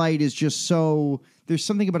of Inner Light is just so, there's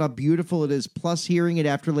something about how beautiful it is, plus hearing it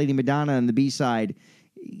after Lady Madonna on the B-side,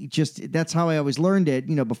 just, that's how I always learned it,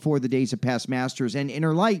 before the days of Past Masters. And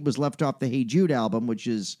Inner Light was left off the Hey Jude album, which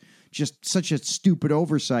is just such a stupid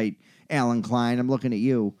oversight, Alan Klein. I'm looking at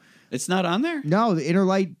you. It's not on there? No, the Inner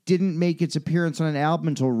Light didn't make its appearance on an album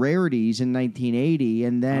until Rarities in 1980,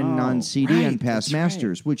 and then on CD on Past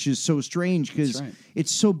Masters, which is so strange because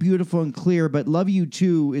it's so beautiful and clear. But Love You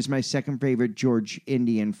Too is my second favorite George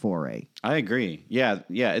Indian foray. I agree. Yeah.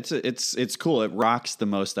 It's cool. It rocks the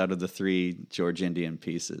most out of the three George Indian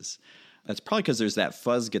pieces. That's probably because there's that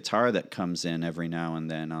fuzz guitar that comes in every now and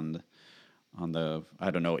then on the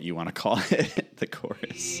I don't know what you want to call it, the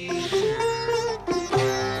chorus.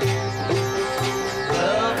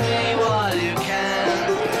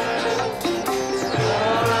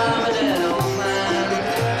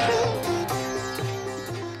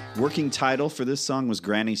 Working title for this song was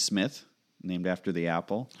Granny Smith, named after the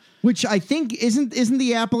apple. Which I think isn't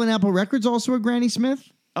the Apple and Apple Records also a Granny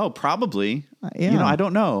Smith? Oh, probably. Yeah. I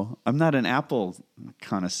don't know. I'm not an Apple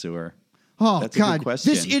connoisseur. Oh, That's God. a good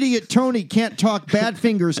question. This idiot Tony can't talk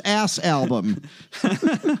Badfinger's ass album.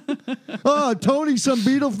 Oh, Tony's some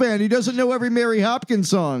Beatle fan. He doesn't know every Mary Hopkins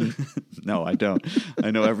song. No, I don't. I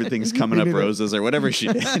know Everything's Coming Up Roses or whatever she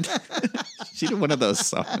did. She did one of those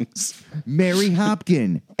songs. Mary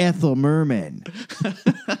Hopkin, Ethel Merman.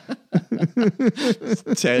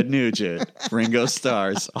 Ted Nugent, Ringo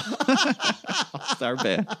Starr's All-Star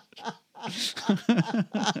Band.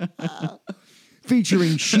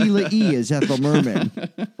 Featuring Sheila E. as Ethel Merman.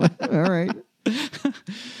 All right.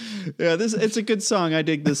 Yeah, it's a good song. I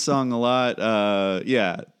dig this song a lot.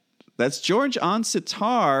 Yeah, that's George on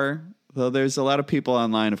sitar, though there's a lot of people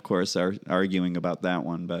online, of course, are arguing about that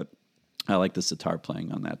one, but I like the sitar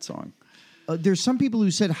playing on that song. There's some people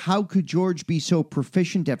who said, how could George be so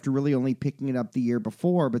proficient after really only picking it up the year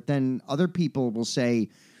before? But then other people will say,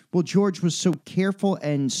 well, George was so careful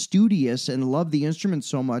and studious and loved the instrument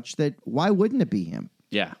so much that why wouldn't it be him?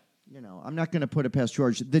 Yeah. I'm not going to put it past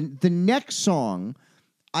George. The next song,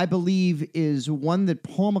 I believe, is one that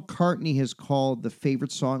Paul McCartney has called the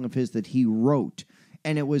favorite song of his that he wrote.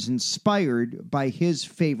 And it was inspired by his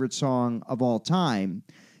favorite song of all time,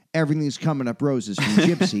 Everything's Coming Up Roses from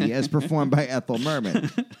Gypsy, as performed by Ethel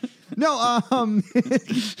Merman. No,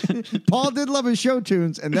 Paul did love his show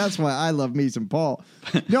tunes, and that's why I love me some Paul.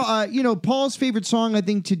 No, Paul's favorite song, I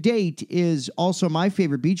think, to date is also my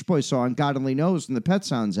favorite Beach Boys song, God Only Knows, from the Pet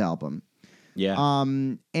Sounds album. Yeah.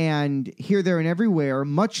 And Here, There, and Everywhere,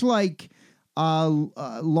 much like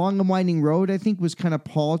Long and Winding Road, I think, was kind of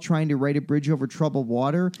Paul trying to write a bridge over troubled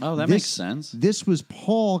water. Oh, that makes sense. This was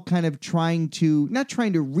Paul kind of not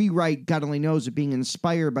trying to rewrite God Only Knows, but being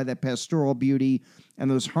inspired by that pastoral beauty and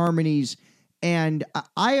those harmonies. And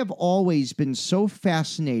I have always been so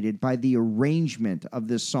fascinated by the arrangement of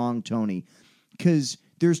this song, Tony, because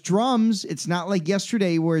there's drums. It's not like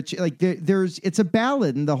Yesterday where it's like it's a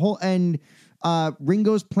ballad and the whole, and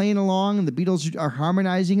Ringo's playing along and the Beatles are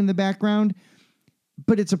harmonizing in the background.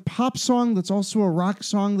 But it's a pop song that's also a rock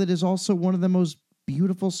song that is also one of the most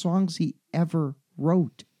beautiful songs he ever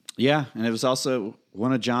wrote. Yeah, and it was also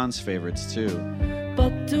one of John's favorites, too.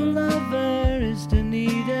 But to love her is to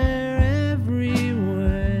need her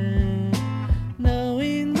everywhere,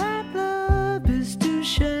 knowing that love is to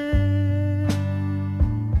share,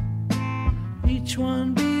 each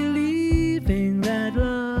one believing that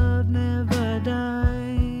love never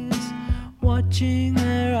dies, watching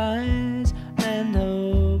her eyes and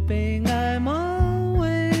hoping I'm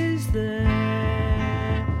always there.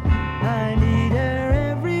 I need her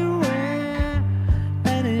everywhere,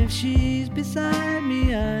 and if she's beside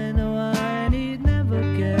me, I know I need never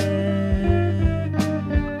care.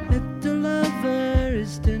 If to love her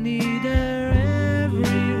is to need her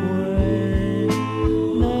everywhere,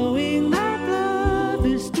 knowing that love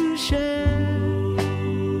is to share,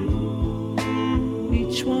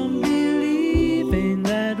 each one believing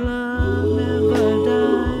that love never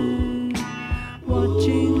dies,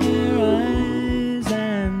 watching her eyes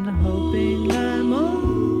and hoping I'm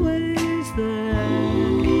always there.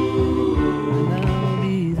 And I'll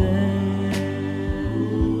be there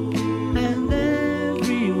and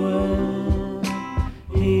everywhere,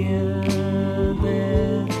 here,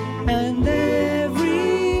 there, and everywhere.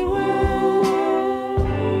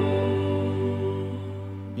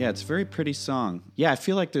 Yeah, it's a very pretty song. Yeah, I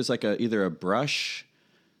feel like there's like either a brush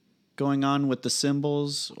going on with the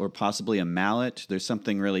cymbals, or possibly a mallet. There's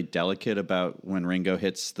something really delicate about when Ringo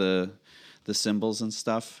hits the cymbals and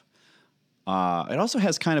stuff. It also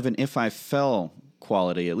has kind of an If I Fell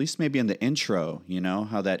quality, at least maybe in the intro, you know,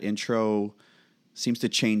 how that intro seems to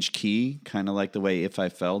change key, kind of like the way If I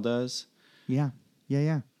Fell does. Yeah.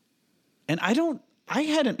 And I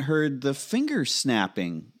hadn't heard the finger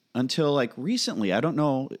snapping until like recently. I don't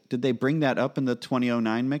know, did they bring that up in the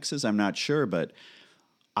 2009 mixes? I'm not sure, but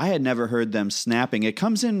I had never heard them snapping. It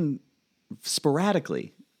comes in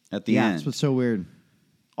sporadically at the end. Yeah, that's what's so weird.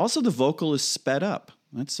 Also, the vocal is sped up,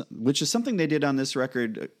 which is something they did on this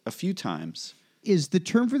record a few times. Is the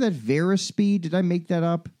term for that Verispeed? Did I make that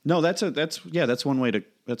up? No, that's one way to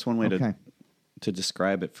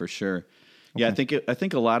describe it for sure. Yeah, I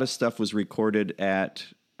think a lot of stuff was recorded at,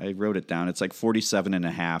 I wrote it down, it's like 47 and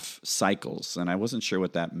a half cycles, and I wasn't sure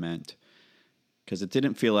what that meant because it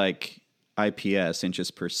didn't feel like IPS, inches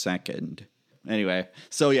per second. Anyway,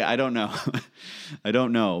 so yeah, I don't know. I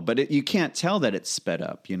don't know, but you can't tell that it's sped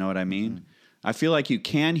up, you know what I mean? Mm-hmm. I feel like you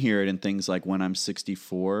can hear it in things like When I'm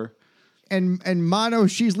 64. And Mono,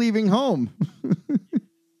 She's Leaving Home.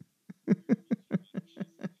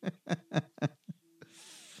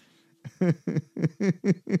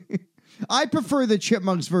 I prefer the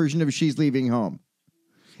Chipmunks version of She's Leaving Home,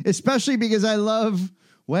 especially because I love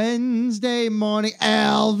Wednesday morning,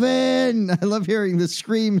 Alvin. I love hearing the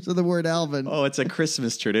screams of the word Alvin. Oh, it's a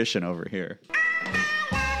Christmas tradition over here.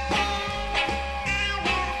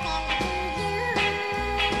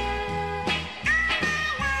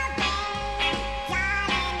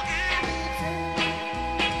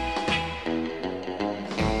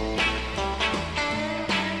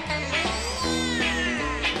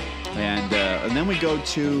 And then we go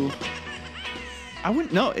to, I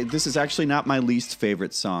wouldn't know, this is actually not my least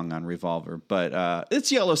favorite song on Revolver, but it's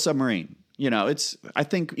Yellow Submarine. You know, I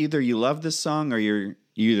think either you love this song or you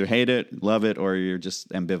either hate it, love it, or you're just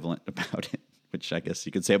ambivalent about it, which I guess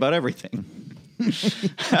you could say about everything.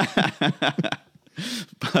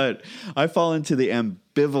 But I fall into the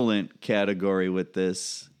ambivalent category with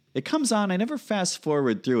this. It comes on, I never fast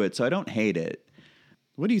forward through it, so I don't hate it.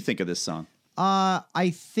 What do you think of this song?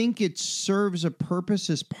 I think it serves a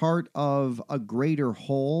purpose as part of a greater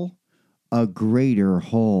whole. A greater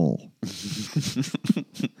whole.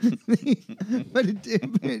 But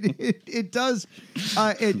it does.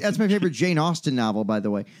 That's my favorite Jane Austen novel, by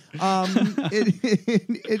the way.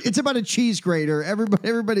 It's about a cheese grater.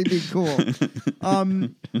 Everybody be cool.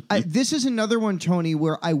 This is another one, Tony,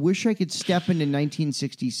 where I wish I could step into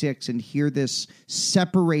 1966 and hear this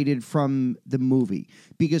separated from the movie.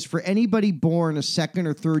 Because for anybody born a second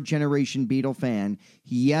or third generation Beatle fan,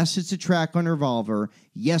 yes, it's a track on Revolver.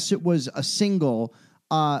 Yes, it was a single,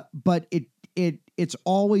 but it's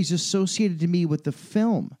always associated to me with the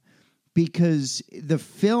film, because the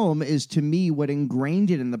film is, to me, what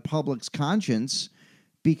ingrained it in the public's conscience,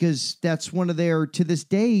 because that's one of their, to this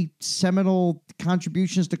day, seminal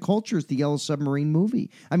contributions to culture is the Yellow Submarine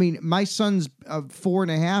movie. I mean, my son's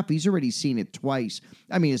 4.5. He's already seen it twice.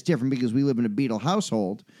 I mean, it's different because we live in a Beatle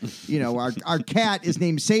household. You know, our cat is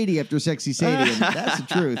named Sadie after Sexy Sadie, and that's the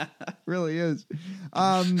truth. It really is.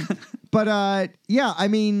 Yeah, I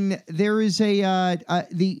mean, there is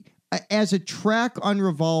as a track on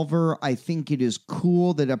Revolver, I think it is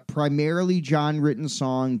cool that a primarily John-written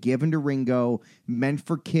song given to Ringo, meant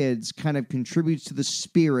for kids, kind of contributes to the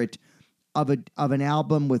spirit of an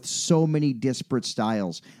album with so many disparate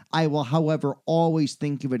styles. I will, however, always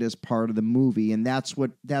think of it as part of the movie, and that's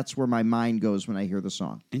where my mind goes when I hear the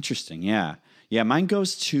song. Interesting, yeah. Yeah, mine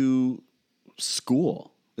goes to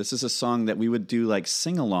school. This is a song that we would do like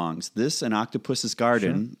sing-alongs. This and Octopus's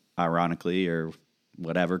Garden, sure, ironically, or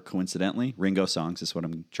whatever, coincidentally. Ringo songs is what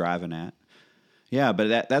I'm driving at. Yeah,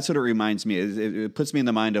 but that's what it reminds me. It puts me in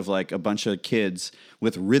the mind of like a bunch of kids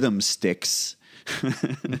with rhythm sticks,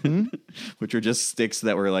 mm-hmm, which are just sticks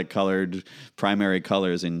that were like colored primary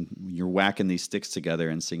colors, and you're whacking these sticks together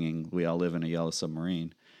and singing "We All Live in a Yellow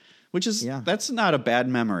Submarine," which is, that's not a bad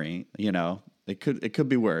memory. You know, it could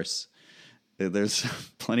be worse. There's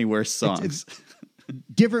plenty worse songs. It's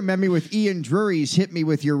different memory with Ian Drury's "Hit Me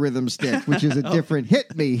With Your Rhythm Stick," which is a different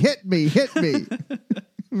hit me.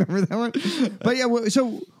 Remember that one? But yeah,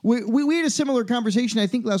 so we had a similar conversation, I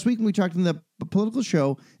think, last week when we talked in the political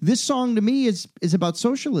show. This song to me is about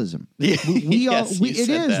socialism. Yeah,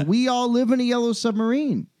 We all live in a yellow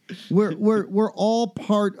submarine. We're all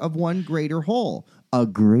part of one greater whole. A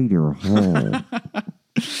greater whole.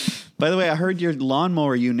 By the way, I heard your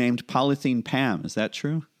lawnmower you named Polythene Pam. Is that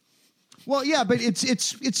true? Well, yeah, but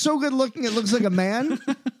it's so good looking it looks like a man.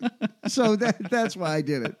 So that's why I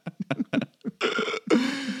did it.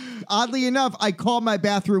 Oddly enough, I call my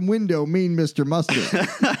bathroom window Mean Mr. Mustard.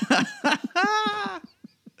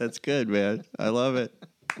 That's good, man. I love it.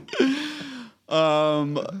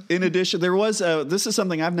 In addition, there was this is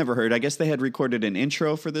something I've never heard. I guess they had recorded an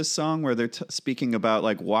intro for this song where they're speaking about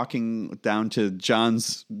like walking down to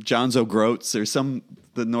John's O'Groats or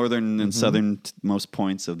the northern and southernmost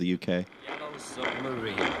points of the UK. Yellow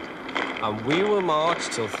submarine, and we will march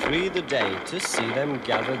till 3 the day to see them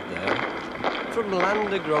gathered there. From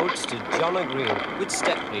Land O'Groats to John O'Green, with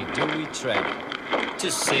Stepney do we tread to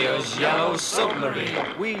see us yellow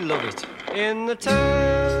submarine. We love it. In the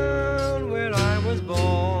town where I was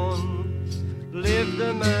born lived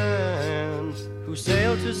a man who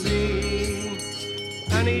sailed to sea,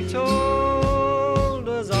 and he told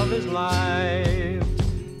us of his life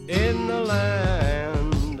in the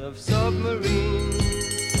land of submarines.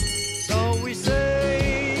 So we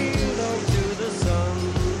sailed on to the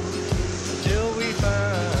sun till we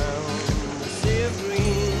found the sea of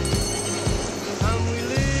green, and we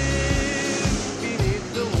lived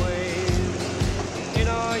beneath the waves in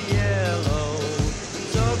our yellow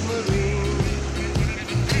submarine.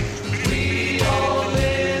 We all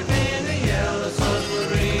live in a yellow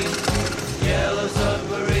submarine, yellow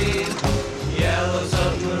submarine, yellow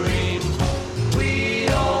submarine. We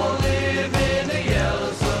all live in a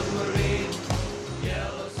yellow submarine,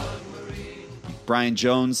 yellow submarine. Brian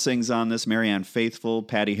Jones sings on this, Marianne Faithfull,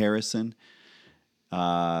 Patty Harrison.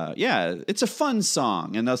 Yeah, it's a fun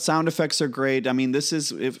song, and the sound effects are great. I mean, this is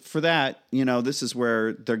this is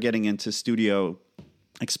where they're getting into studio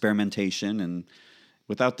experimentation, and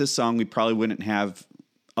without this song, we probably wouldn't have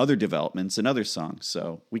other developments and other songs.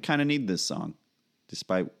 So we kind of need this song,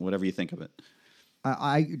 despite whatever you think of it.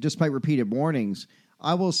 Despite repeated warnings,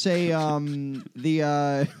 I will say tell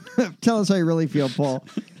us how you really feel, Paul.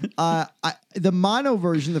 The mono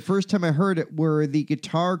version, the first time I heard it, where the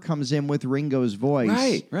guitar comes in with Ringo's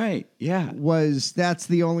voice. Right, yeah. That's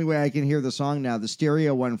the only way I can hear the song now. The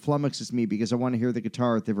stereo one flummoxes me because I want to hear the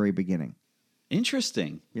guitar at the very beginning.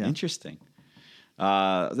 Interesting. Yeah. Interesting.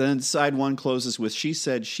 Then side one closes with She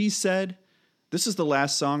Said, She Said. This is the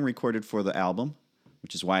last song recorded for the album,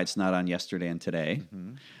 which is why it's not on Yesterday and Today.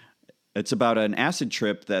 Mm-hmm. It's about an acid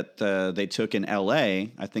trip that they took in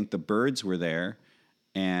L.A. I think the Byrds were there,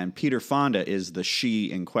 and Peter Fonda is the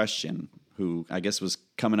she in question, who I guess was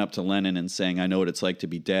coming up to Lennon and saying, "I know what it's like to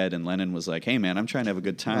be dead." And Lennon was like, "Hey, man, I'm trying to have a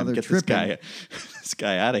good time. Get this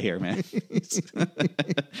guy out of here, man."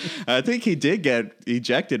 I think he did get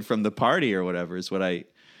ejected from the party or whatever is what I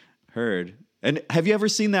heard. And have you ever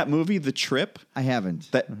seen that movie, The Trip? I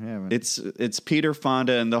haven't. It's Peter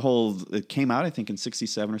Fonda and the whole. It came out, I think, in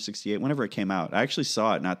 '67 or '68. Whenever it came out, I actually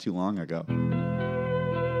saw it not too long ago.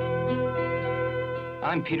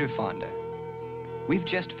 I'm Peter Fonda. We've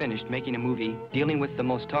just finished making a movie dealing with the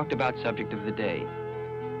most talked about subject of the day,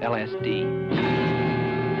 LSD.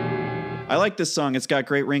 I like this song. It's got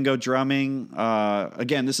great Ringo drumming.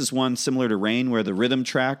 Again, this is one similar to Rain, where the rhythm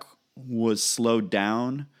track was slowed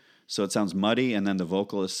down. So it sounds muddy, and then the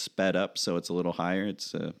vocal is sped up, so it's a little higher.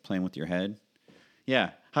 It's playing with your head.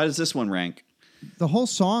 Yeah. How does this one rank? The whole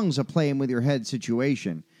song's a playing with your head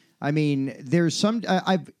situation. I mean, there's some...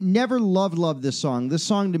 I've never loved this song. This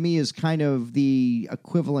song, to me, is kind of the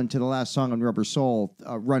equivalent to the last song on Rubber Soul,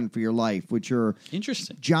 Run for Your Life, which are...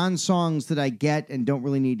 Interesting. John songs that I get and don't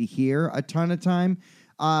really need to hear a ton of time.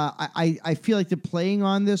 I feel like the playing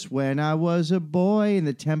on this, When I Was a Boy, and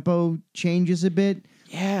the tempo changes a bit...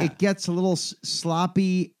 Yeah. It gets a little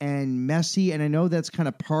sloppy and messy, and I know that's kind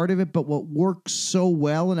of part of it, but what works so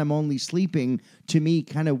well, and I'm Only Sleeping, to me,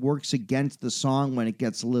 kind of works against the song when it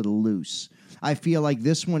gets a little loose. I feel like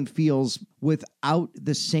this one feels without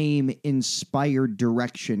the same inspired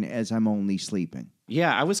direction as I'm Only Sleeping.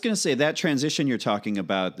 Yeah, I was going to say that transition you're talking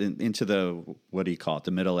about into the, what do you call it,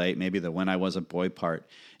 the middle eight, maybe the When I Was a Boy part.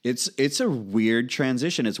 It's a weird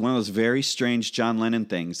transition. It's one of those very strange John Lennon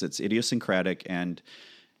things. It's idiosyncratic, and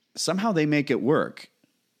somehow they make it work.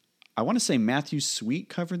 I want to say Matthew Sweet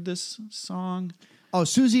covered this song. Oh,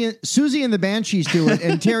 Susie and the Banshees do it,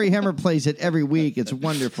 and Terry Hemmer plays it every week. It's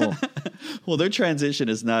wonderful. Well, their transition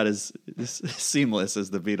is not as seamless as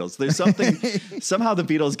the Beatles. There's something, somehow the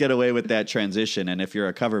Beatles get away with that transition, and if you're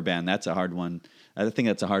a cover band, that's a hard one. I think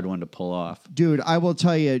that's a hard one to pull off. Dude, I will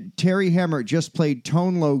tell you, Terry Hemmer just played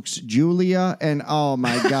Tone Loc's Julia, and oh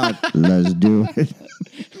my God, let's do it.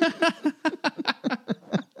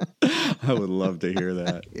 I would love to hear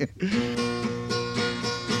that.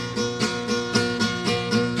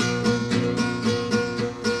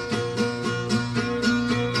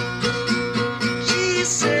 She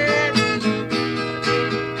said,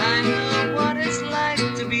 I know what it's like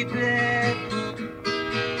to be dead.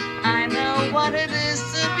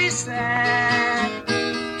 sad,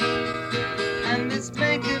 and it's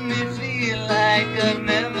making me feel like I've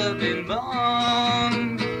never been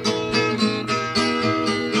born.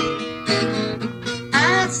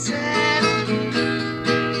 I said,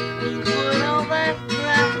 put all that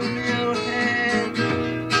crap in your head.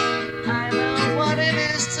 I know what it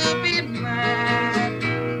is to be mad,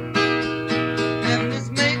 and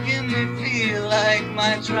it's making me feel like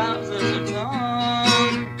my trousers are gone.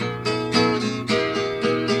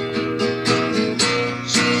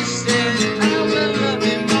 She said, I will love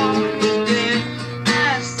you more when you're dead.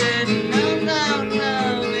 I said, no, no,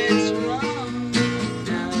 no, it's wrong.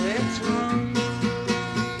 No, it's wrong.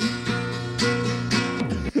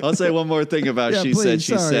 I'll say one more thing about Yeah, she please,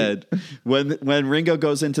 said. sorry. When Ringo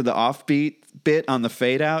goes into the offbeat bit on the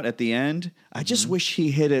fade out at the end, I just wish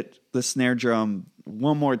he hit it, the snare drum,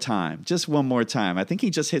 one more time. Just one more time. I think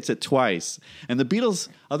he just hits it twice. And the Beatles,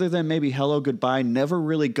 other than maybe Hello Goodbye, never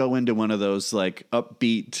really go into one of those like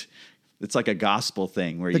upbeat. It's like a gospel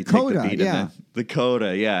thing where you coda, take the beat yeah. and the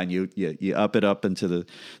coda, yeah, and you up it up into the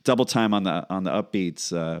double time on the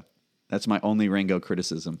upbeats. That's my only Ringo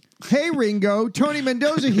criticism. Hey, Ringo, Tony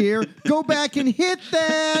Mendoza here. Go back and hit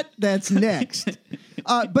that. That's next.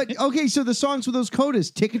 But okay, so the songs with those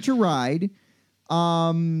codas: "Ticket to Ride,"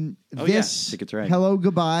 Ticket to Ride. "Hello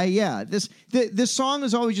Goodbye." Yeah, this song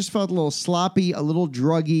has always just felt a little sloppy, a little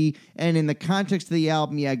druggy, and in the context of the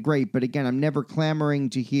album, yeah, great. But again, I'm never clamoring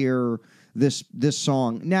to hear this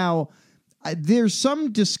song. Now, there's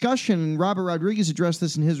some discussion, and Robert Rodriguez addressed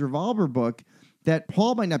this in his Revolver book, that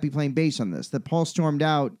Paul might not be playing bass on this, that Paul stormed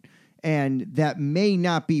out, and that may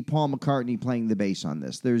not be Paul McCartney playing the bass on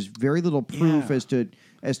this. There's very little proof as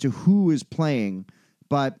to who is playing,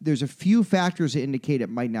 but there's a few factors that indicate it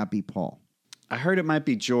might not be Paul. I heard it might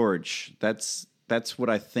be George. That's what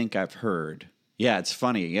I think I've heard. Yeah, it's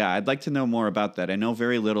funny. Yeah, I'd like to know more about that. I know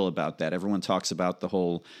very little about that. Everyone talks about the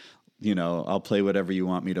whole, I'll play whatever you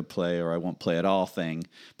want me to play or I won't play at all thing.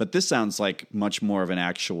 But this sounds like much more of an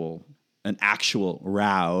actual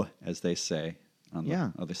row, as they say, on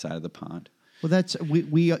the other side of the pond. Well, that's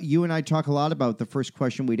you and I talk a lot about the first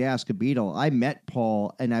question we'd ask a Beatle. I met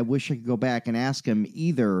Paul, and I wish I could go back and ask him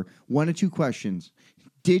either one or two questions.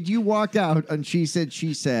 Did you walk out on She Said,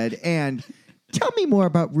 She Said? And tell me more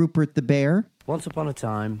about Rupert the Bear. Once upon a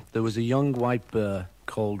time, there was a young white bear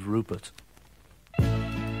called Rupert.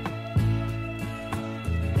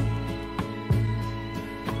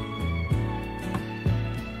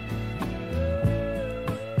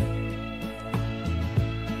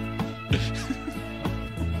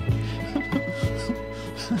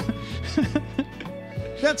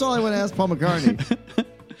 That's all I want to ask Paul McCartney.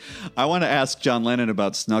 I want to ask John Lennon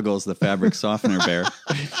about Snuggles, the fabric softener bear.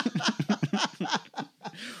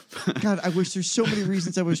 God, I wish there's so many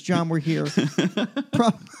reasons I wish John were here.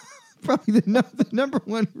 Probably the number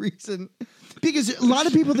one reason. Because a lot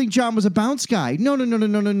of people think John was a bounce guy. No. No,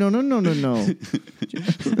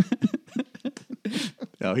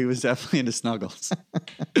 he was definitely into Snuggles.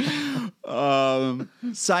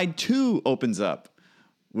 Side 2 opens up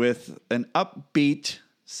with an upbeat,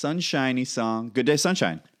 sunshiny song. Good Day,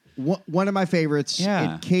 Sunshine. One of my favorites.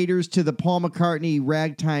 Yeah. It caters to the Paul McCartney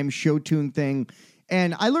ragtime show tune thing.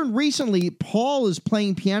 And I learned recently Paul is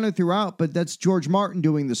playing piano throughout, but that's George Martin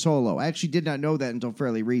doing the solo. I actually did not know that until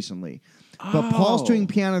fairly recently. But Paul's doing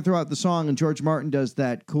piano throughout the song, and George Martin does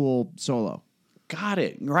that cool solo. Got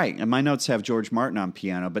it. Right. And my notes have George Martin on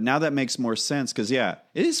piano, but now that makes more sense because, yeah,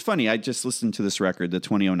 it is funny. I just listened to this record, the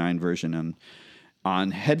 2009 version,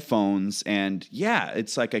 on headphones, and yeah,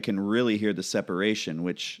 it's like I can really hear the separation,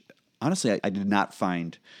 which honestly I did not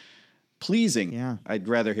find pleasing. Yeah. I'd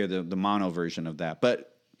rather hear the mono version of that.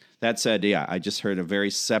 But that said, yeah, I just heard a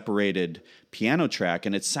very separated piano track,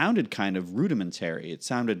 and it sounded kind of rudimentary. It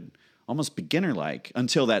sounded almost beginner-like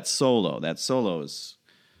until that solo. That solo is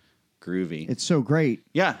groovy. It's so great.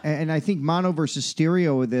 Yeah. And I think mono versus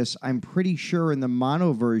stereo with this, I'm pretty sure in the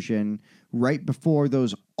mono version, right before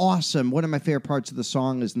those awesome, one of my favorite parts of the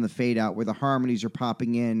song is in the fade out where the harmonies are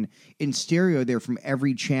popping in stereo there from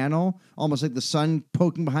every channel, almost like the sun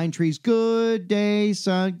poking behind trees. Good day,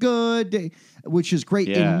 sun, good day, which is great.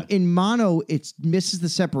 Yeah. In mono, it misses the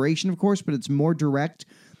separation, of course, but it's more direct.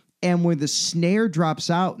 And when the snare drops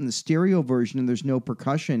out in the stereo version and there's no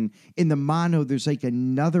percussion, in the mono, there's like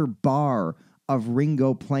another bar of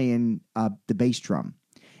Ringo playing the bass drum.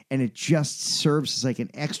 And it just serves as like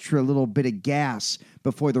an extra little bit of gas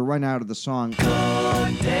before the run out of the song.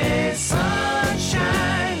 Good day,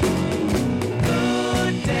 sunshine.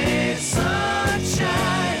 Good day,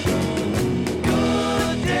 sunshine.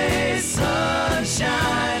 Good day,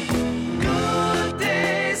 sunshine. Good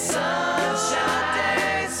day, sunshine.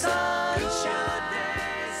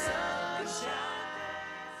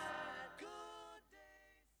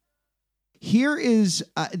 here is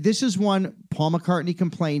this is one Paul McCartney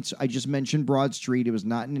complaints. I just mentioned Broad Street. It was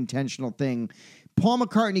not an intentional thing. Paul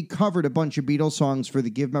McCartney covered a bunch of Beatles songs for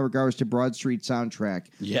the Give My Regards to Broad Street soundtrack.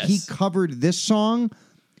 Yes. He covered this song.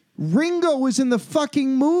 Ringo was in the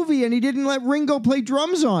fucking movie, and he didn't let Ringo play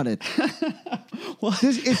drums on it.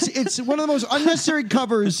 It's one of the most unnecessary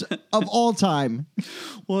covers of all time.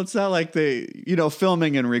 Well, it's not like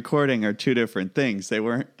filming and recording are two different things. They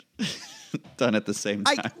weren't done at the same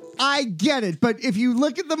time. I get it, but if you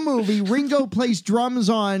look at the movie, Ringo plays drums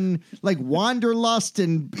on like Wanderlust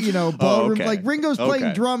and Ballroom. Okay. Like Ringo's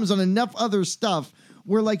playing drums on enough other stuff.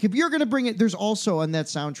 Where like if you're gonna bring it, there's also on that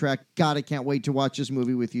soundtrack. God, I can't wait to watch this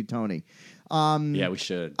movie with you, Tony. Yeah, we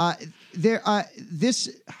should.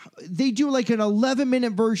 They do like an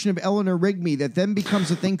 11-minute version of Eleanor Rigby that then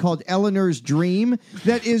becomes a thing called Eleanor's Dream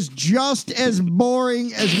that is just as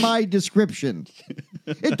boring as my description.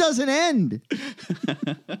 It doesn't end.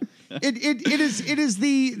 It is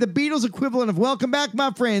the Beatles equivalent of Welcome Back,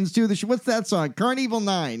 my friends, to the what's that song? Carnival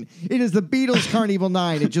 9. It is the Beatles Carnival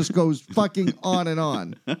 9. It just goes fucking on and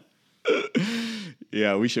on.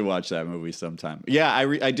 Yeah, we should watch that movie sometime. Yeah,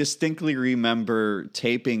 I distinctly remember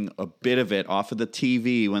taping a bit of it off of the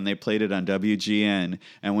TV when they played it on WGN.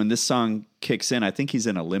 And when this song kicks in, I think he's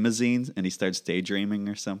in a limousine and he starts daydreaming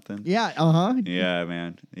or something. Yeah, Yeah,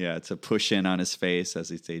 man. Yeah, it's a push in on his face as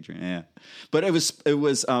he's daydreaming. Yeah, but it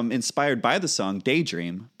was inspired by the song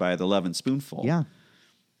 "Daydream" by the Lovin' Spoonful. Yeah,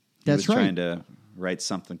 that's right. Trying to write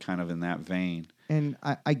something kind of in that vein. And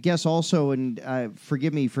I guess also, and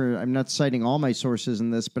forgive me for I'm not citing all my sources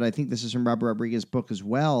in this, but I think this is from Robert Rodriguez's book as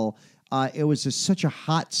well. It was such a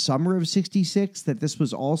hot summer of '66 that this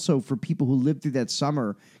was also, for people who lived through that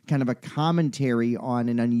summer, kind of a commentary on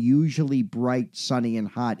an unusually bright, sunny, and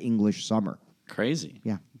hot English summer. Crazy.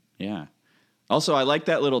 Yeah. Yeah. Also, I like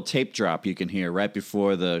that little tape drop you can hear right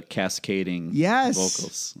before the cascading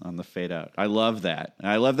vocals on the fade out. I love that.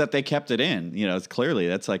 I love that they kept it in. It's clearly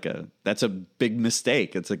that's a big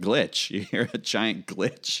mistake. It's a glitch. You hear a giant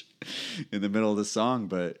glitch in the middle of the song,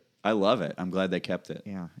 but I love it. I'm glad they kept it.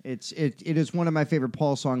 Yeah, it is one of my favorite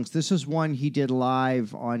Paul songs. This is one he did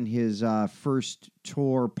live on his first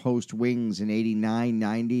tour post Wings in '89,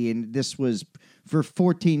 '90, and this was, for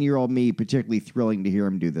 14-year-old me, particularly thrilling to hear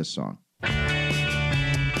him do this song.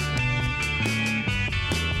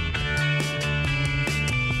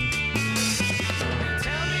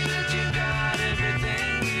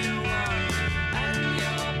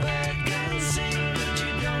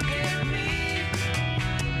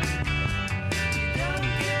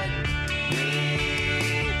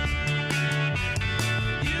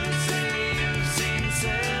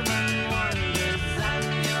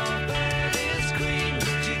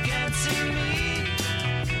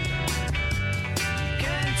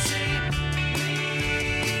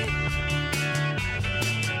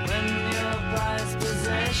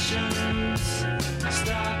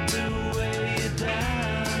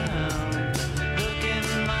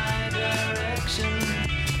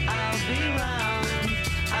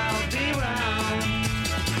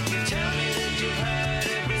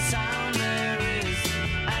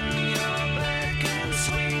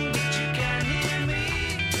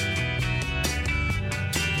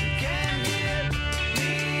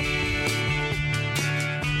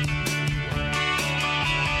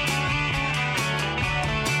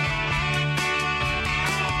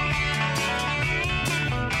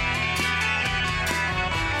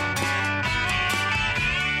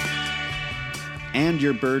 And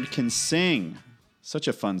Your Bird Can Sing. Such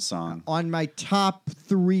a fun song. On my top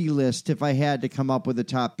 3 list, if I had to come up with a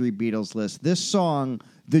top 3 Beatles list, this song,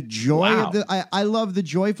 the joy of the, I love the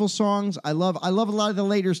joyful songs. I love a lot of the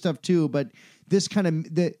later stuff too, but this kind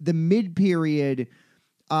of the mid period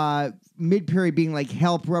being like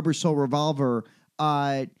Help, Rubber Soul Revolver,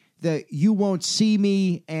 the You Won't See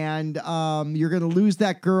Me, and You're Gonna Lose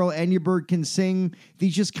That Girl, and Your Bird Can Sing.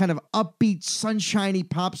 These just kind of upbeat, sunshiny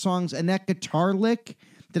pop songs, and that guitar lick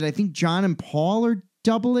that I think John and Paul are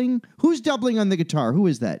doubling. Who's doubling on the guitar? Who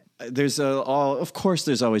is that? Of course,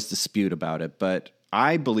 there's always dispute about it, but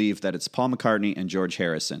I believe that it's Paul McCartney and George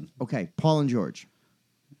Harrison. Okay, Paul and George.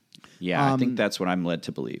 Yeah, I think that's what I'm led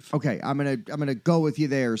to believe. Okay, I'm gonna go with you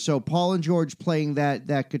there. So Paul and George playing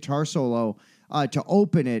that guitar solo to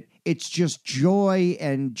open it. It's just joy,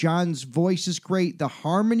 and John's voice is great. The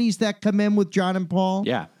harmonies that come in with John and Paul.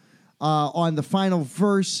 Yeah. On the final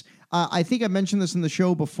verse. I think I mentioned this in the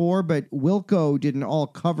show before, but Wilco did an all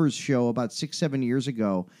covers show about 6-7 years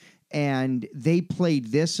ago, and they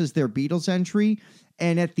played this as their Beatles entry.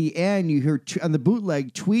 And at the end, you hear on the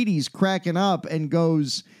bootleg, Tweedy's cracking up and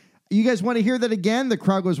goes, "You guys want to hear that again?" The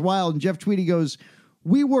crowd goes wild, and Jeff Tweedy goes,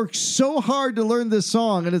 we worked so hard to learn this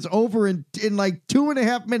song and it's over in like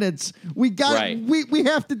 2.5 minutes. We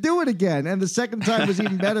have to do it again. And the second time was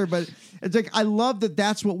even better. But it's like, I love that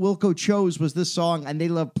that's what Wilco chose was this song. And they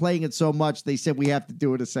love playing it so much. They said, we have to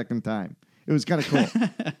do it a second time. It was kind of cool.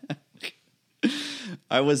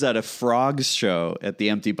 I was at a Frogs show at the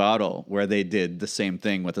Empty Bottle where they did the same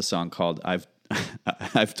thing with a song called I've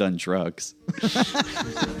Done Drugs.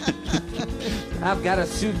 I've got a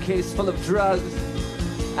suitcase full of drugs.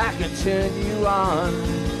 I can turn you on.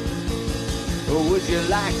 Or would you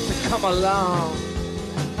like to come along?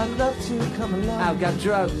 I'd love to come along. I've got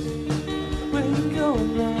drugs. Where you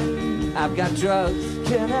going, man? I've got drugs.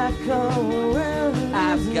 Can I come?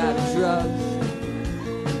 I've got drugs.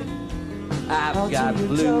 I've got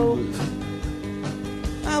blues.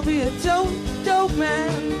 I'll be a dope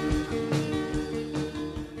man.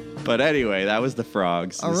 But anyway, that was the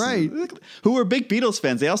Frogs. All right. Who were big Beatles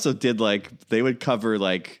fans. They also did they would cover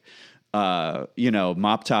Mop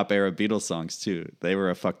Top era Beatles songs too. They were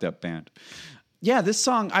a fucked up band. Yeah, this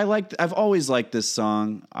song I've always liked this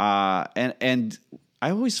song. And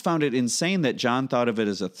I always found it insane that John thought of it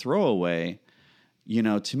as a throwaway. You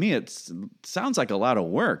know, to me, it sounds like a lot of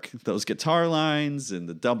work. Those guitar lines and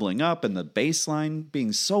the doubling up and the bass line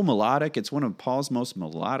being so melodic. It's one of Paul's most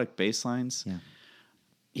melodic bass lines. Yeah.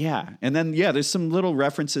 Yeah. And then, there's some little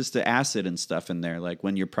references to acid and stuff in there, like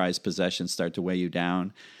when your prized possessions start to weigh you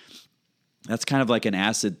down. That's kind of like an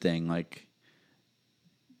acid thing. Like,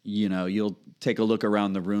 you know, you'll take a look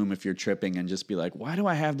around the room if you're tripping and just be like, why do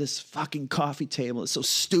I have this fucking coffee table? It's so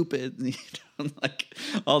stupid. You know, like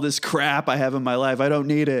all this crap I have in my life. I don't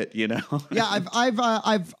need it, you know? Yeah,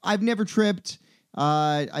 I've never tripped.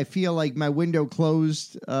 I feel like my window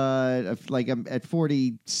closed. Like I'm at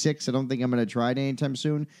 46. I don't think I'm going to try it anytime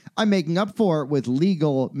soon. I'm making up for it with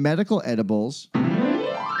legal medical edibles.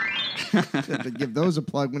 To give those a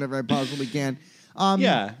plug whenever I possibly can.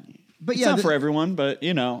 But it's not for everyone. But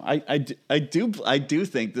you know, I do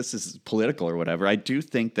think this is political or whatever. I do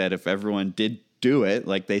think that if everyone did do it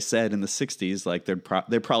like they said in the 60s, like there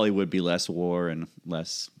probably would be less war and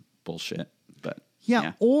less bullshit. But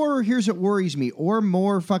yeah, or here's what worries me, or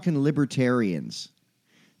more fucking libertarians.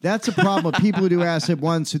 That's a problem with people who do acid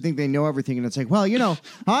once who think they know everything. And it's like, well, you know,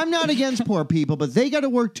 I'm not against poor people, but they got to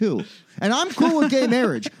work too. And I'm cool with gay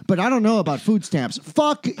marriage, but I don't know about food stamps.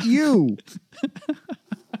 Fuck you.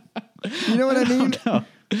 You know what I mean? No.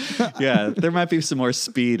 Yeah, there might be some more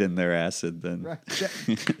speed in their acid than. Right.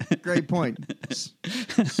 Great point.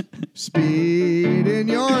 Speed in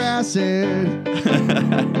your acid.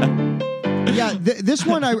 Yeah, this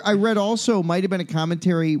one I read also might have been a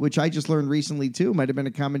commentary, which I just learned recently too. Might have been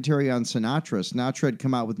a commentary on Sinatra. Sinatra had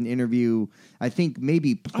come out with an interview, I think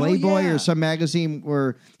maybe Playboy or some magazine,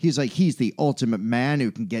 where he's like, he's the ultimate man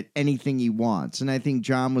who can get anything he wants. And I think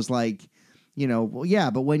John was like, you know, well, yeah,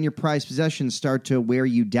 but when your prized possessions start to wear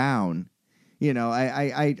you down, you know,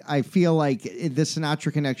 I feel like the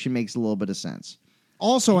Sinatra connection makes a little bit of sense.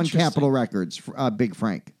 Also on Capitol Records, Big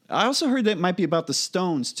Frank. I also heard that it might be about the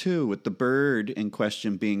Stones, too, with the bird in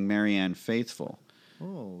question being Marianne Faithfull.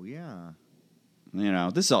 Oh, yeah. You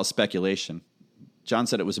know, this is all speculation. John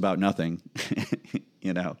said it was about nothing,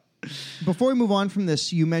 you know. Before we move on from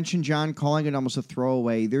this, you mentioned John calling it almost a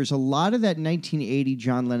throwaway. There's a lot of that 1980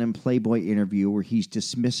 John Lennon Playboy interview where he's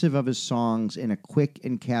dismissive of his songs in a quick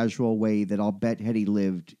and casual way that I'll bet had he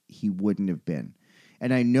lived, he wouldn't have been.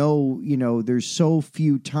 And I know, you know, there's so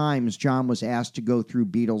few times John was asked to go through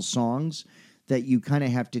Beatles songs that you kind of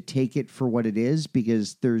have to take it for what it is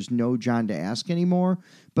because there's no John to ask anymore.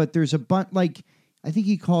 But there's a bunch, like, I think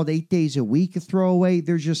he called 8 Days a Week a throwaway.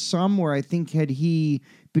 There's just some where I think had he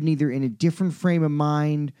been either in a different frame of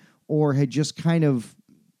mind or had just kind of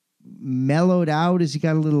mellowed out as he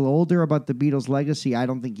got a little older about the Beatles' legacy, I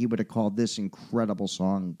don't think he would have called this incredible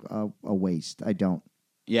song a waste. I don't.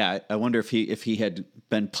 Yeah, I wonder if he had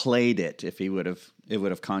been played it would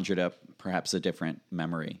have conjured up perhaps a different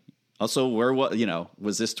memory. Also,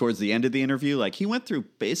 was this towards the end of the interview? Like he went through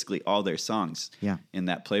basically all their songs in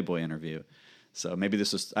that Playboy interview. So maybe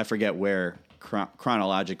this was, I forget where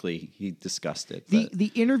chronologically he discussed it.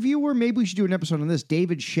 The interviewer, maybe we should do an episode on this,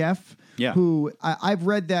 David Sheff, who I've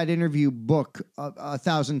read that interview book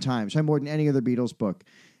 1,000 times, more than any other Beatles book.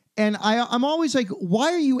 And I'm always like,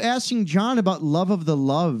 why are you asking John about Love of the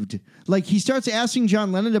Loved? Like, he starts asking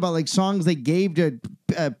John Lennon about, like, songs they gave to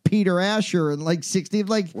Peter Asher in, like, 60.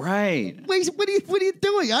 Like, right. Wait, what are you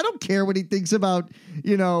doing? I don't care what he thinks about,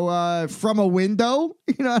 you know, From a Window.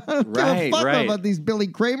 You know, I don't give a fuck about these Billy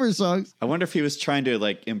Kramer songs. I wonder if he was trying to,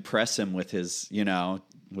 like, impress him with his, you know,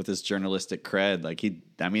 with his journalistic cred. Like,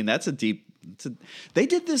 that's a deep... they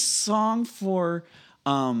did this song for...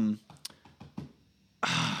 Not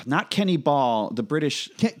Kenny Ball, the British.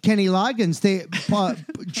 Kenny Loggins.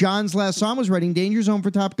 John's last song was writing Danger Zone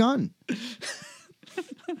for Top Gun.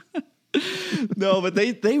 No, but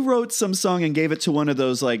they wrote some song and gave it to one of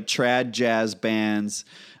those like trad jazz bands.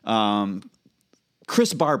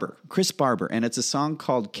 Chris Barber, and it's a song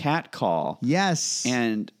called Cat Call. Yes.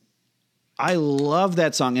 And I love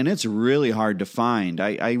that song, and it's really hard to find.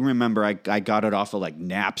 I remember I got it off of like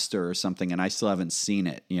Napster or something, and I still haven't seen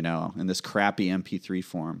it, in this crappy MP3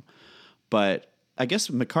 form. But I guess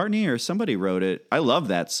McCartney or somebody wrote it. I love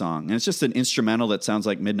that song, and it's just an instrumental that sounds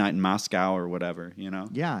like Midnight in Moscow or whatever,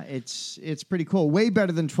 Yeah, it's pretty cool. Way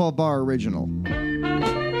better than 12-bar original.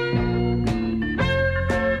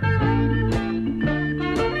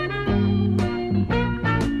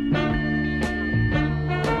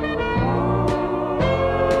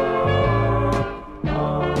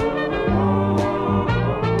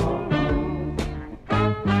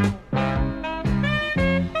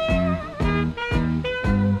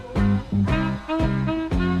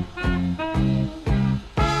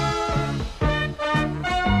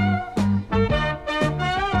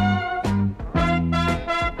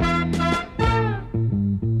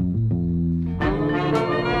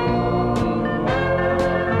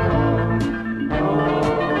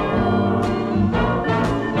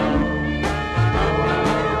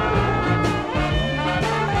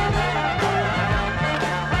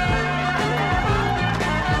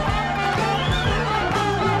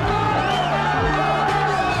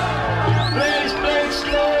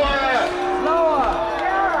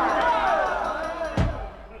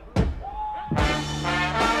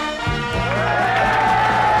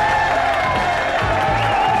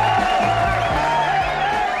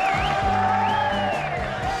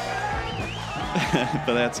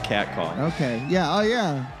 But that's Cat Call. Okay. Yeah. Oh,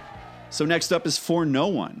 yeah. So next up is For No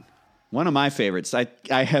One. One of my favorites. I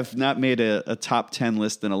have not made a top 10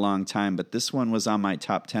 list in a long time, but this one was on my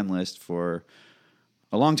top 10 list for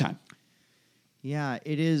a long time. Yeah,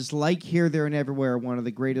 it is like Here, There, and Everywhere, one of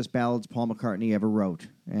the greatest ballads Paul McCartney ever wrote.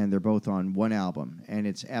 And they're both on one album, and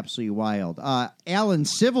it's absolutely wild. Alan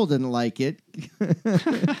Civil didn't like it.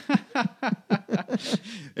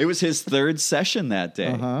 It was his third session that day.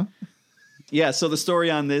 Uh-huh. Yeah, so the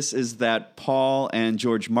story on this is that Paul and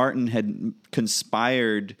George Martin had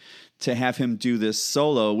conspired to have him do this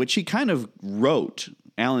solo, which he kind of wrote,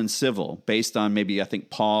 Alan Civil, based on maybe, I think,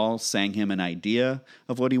 Paul sang him an idea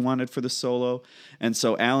of what he wanted for the solo. And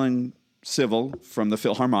so Alan Civil from the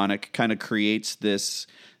Philharmonic kind of creates this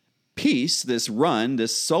piece, this run,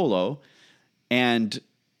 this solo, and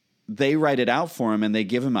they write it out for him, and they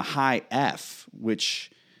give him a high F,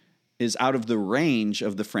 which is out of the range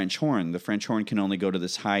of the French horn. The French horn can only go to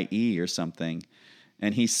this high E or something.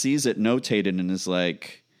 And he sees it notated and is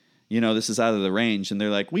like, this is out of the range. And they're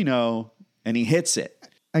like, we know. And he hits it.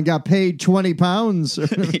 And got paid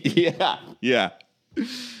 £20. Yeah.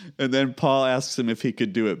 And then Paul asks him if he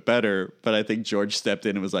could do it better. But I think George stepped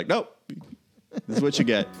in and was like, nope, this is what you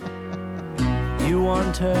get. You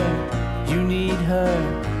want her, you need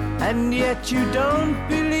her, and yet you don't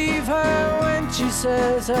believe her when she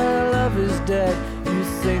says her love is dead. You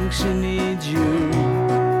think she needs you.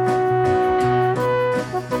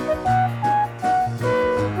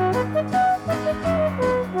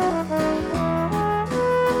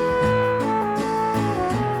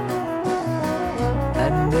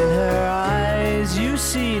 And in her eyes you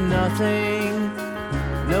see nothing,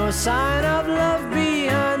 no sign of love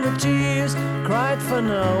behind the tears cried for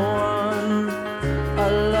no one, a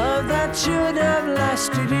love that should have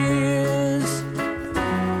lasted years.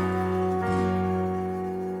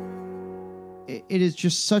 It is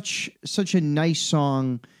just such a nice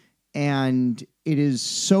song, and it is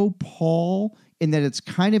so Paul in that it's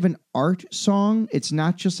kind of an art song. It's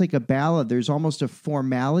not just like a ballad. There's almost a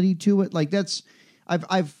formality to it. Like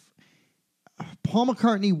Paul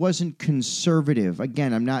McCartney wasn't conservative.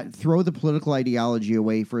 Again, I'm not, throw the political ideology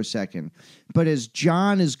away for a second. But as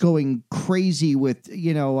John is going crazy with,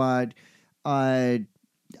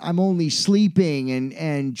 I'm only sleeping,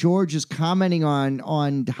 and George is commenting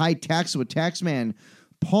on high tax with Taxman,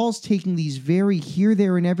 Paul's taking these very Here,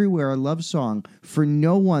 There, and Everywhere, a love song, For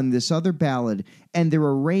No One, this other ballad, and they're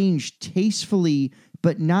arranged tastefully,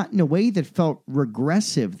 but not in a way that felt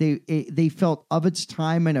regressive. They felt of its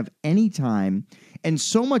time and of any time. And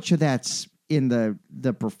so much of that's in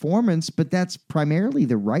the performance, but that's primarily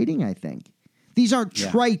the writing, I think. These aren't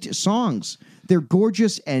trite songs. They're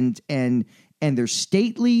gorgeous and they're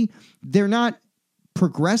stately. They're not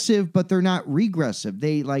progressive, but they're not regressive.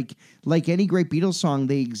 They like any great Beatles song,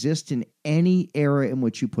 they exist in any era in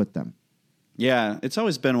which you put them. Yeah, it's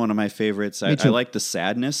always been one of my favorites. I like the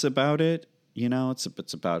sadness about it. You know,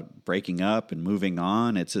 it's about breaking up and moving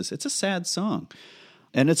on. It's a sad song.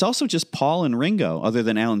 And it's also just Paul and Ringo, other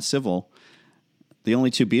than Alan Civil. The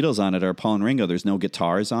only two Beatles on it are Paul and Ringo. There's no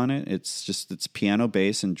guitars on it. It's piano,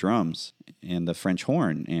 bass, and drums, and the French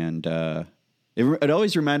horn. And it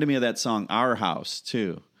always reminded me of that song "Our House"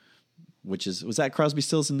 too, was that Crosby,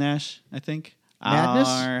 Stills and Nash? I think Madness?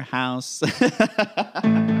 Our House.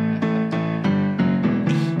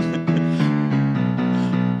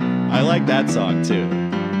 I like that song too.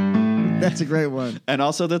 That's a great one. And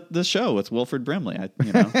also the show with Wilford Brimley.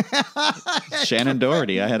 Shannon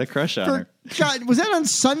Doherty. I had a crush on her. God, was that on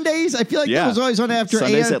Sundays? I feel like that was always on after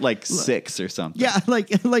Sundays at like 6 or something. Yeah, like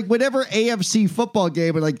whatever AFC football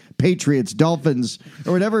game, or like Patriots, Dolphins,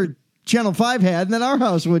 or whatever Channel 5 had, and then Our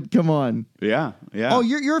House would come on. Yeah, yeah. Oh,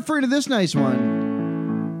 you're referring to this nice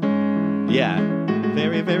one. Yeah.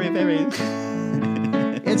 Very, very, very.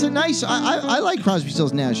 It's a nice. I like Crosby,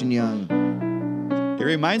 Stills, Nash and Young. It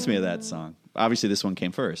reminds me of that song. Obviously, this one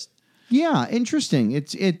came first. Yeah, interesting.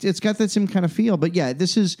 It's got that same kind of feel. But yeah,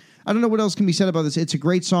 this is. I don't know what else can be said about this. It's a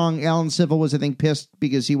great song. Alan Civil was, I think, pissed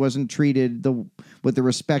because he wasn't treated with the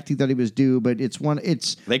respect he thought he was due. But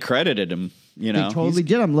they credited him. You know, they totally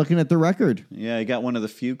did. I'm looking at the record. Yeah, he got one of the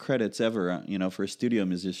few credits ever. For a studio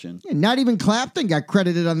musician. Yeah, not even Clapton got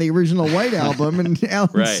credited on the original White Album, and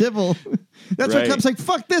Alan Civil. That's why Clapton's like,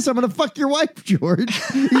 "Fuck this! I'm gonna fuck your wife, George."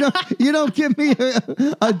 You don't give me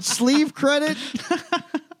a sleeve credit.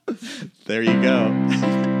 There you go.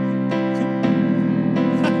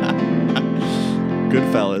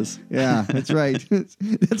 Goodfellas. Yeah, that's right.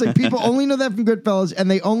 That's like people only know that from Goodfellas,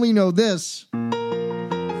 and they only know this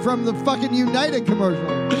from the fucking United commercial.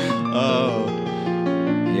 Oh,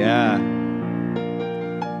 yeah.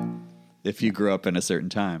 If you grew up in a certain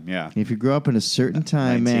time, yeah. If you grew up in a certain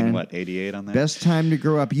time, 19, man. 88 on that? Best time to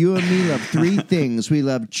grow up. You and me love three things. We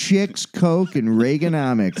love chicks, Coke, and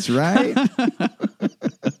Reaganomics, right?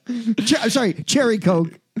 Cherry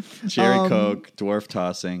Coke. Cherry Coke, dwarf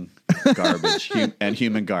tossing, garbage, and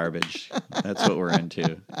human garbage. That's what we're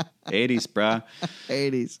into. 80s, brah.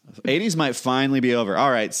 80s. 80s might finally be over. All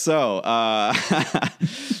right, so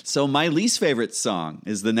so my least favorite song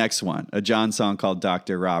is the next one, a John song called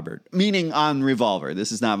Dr. Robert, meaning on Revolver.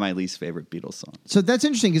 This is not my least favorite Beatles song. So that's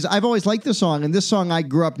interesting because I've always liked this song, and this song I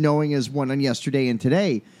grew up knowing as one on Yesterday and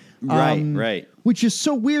Today. Right. Which is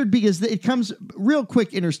so weird because it comes real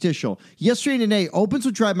quick interstitial. Yesterday and Today opens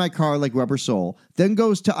with Drive My Car Like Rubber Soul, then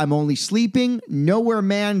goes to I'm Only Sleeping, Nowhere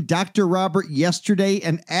Man, Dr. Robert, Yesterday,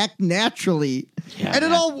 and Act Naturally. Yeah. And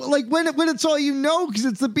it all, like when it's all you know, because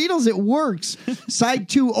it's the Beatles, it works. Side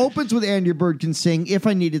 2 opens with Andrew Bird Can Sing, If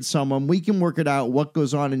I Needed Someone, We Can Work It Out, What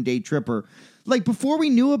Goes On in Day Tripper. Like before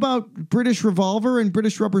we knew about British Revolver and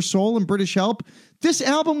British Rubber Soul and British Help, this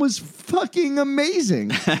album was fucking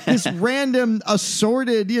amazing. This random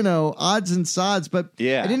assorted, odds and sods. But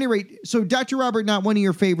at any rate, so Dr. Robert, not one of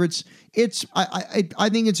your favorites. I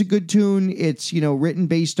think it's a good tune. It's, written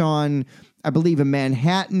based on, I believe, a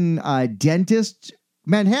Manhattan dentist.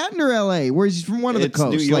 Manhattan or L.A.? Where he's from one of the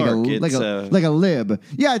coasts, New York. like a lib.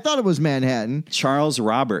 Yeah, I thought it was Manhattan. Charles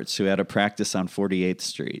Roberts, who had a practice on 48th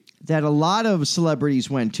Street, that a lot of celebrities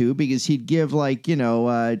went to because he'd give like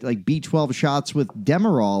B12 shots with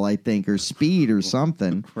Demerol, I think, or Speed or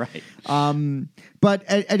something. Right. But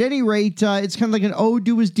at any rate, it's kind of like an ode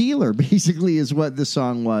to his dealer, basically, is what the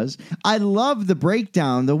song was. I love the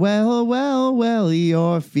breakdown. The well,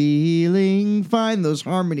 you're feeling fine. Those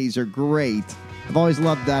harmonies are great. I've always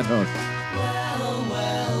loved that hook.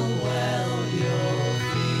 You're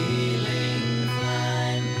feeling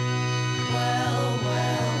fine. We'll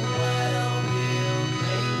make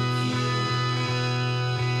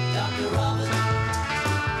you Dr. Robert.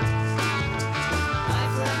 My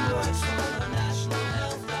friend works for the National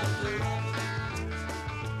Health, Dr.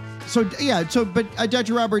 Robert. But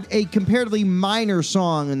Dr. Robert, a comparatively minor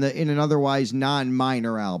song in an otherwise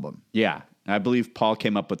non-minor album. Yeah. I believe Paul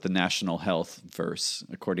came up with the National Health verse,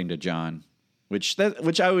 according to John, which I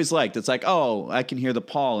always liked. It's like, oh, I can hear the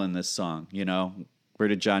Paul in this song, Where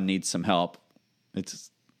did John need some help? It's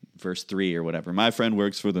verse 3 or whatever. My friend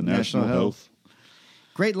works for the National Health.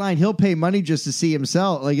 Great line. He'll pay money just to see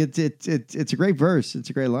himself. Like it's a great verse. It's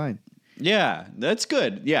a great line. Yeah, that's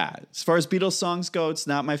good. Yeah. As far as Beatles songs go, it's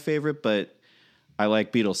not my favorite, but I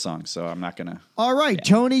like Beatles songs, so I'm not going to. All right. Yeah.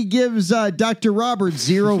 Tony gives Dr. Robert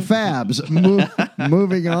 0 fabs.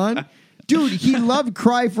 Moving on. Dude, he loved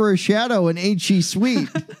Cry for a Shadow and Ain't She Sweet.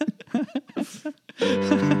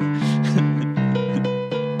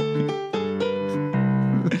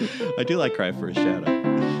 I do like Cry for a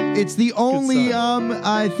Shadow. It's the only,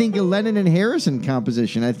 I think, Lennon and Harrison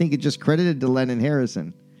composition. I think it just credited to Lennon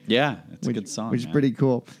Harrison. Yeah, it's a good song. Which is pretty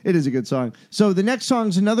cool. It is a good song. So the next song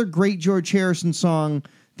is another great George Harrison song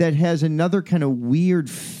that has another kind of weird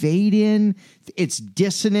fade in. It's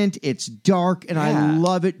dissonant, it's dark, and I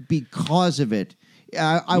love it because of it.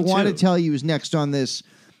 I want to tell you who's next on this.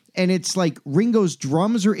 And it's like Ringo's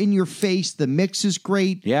drums are in your face. The mix is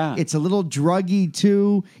great. Yeah. It's a little druggy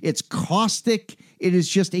too. It's caustic. It is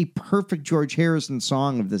just a perfect George Harrison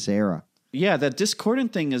song of this era. Yeah, that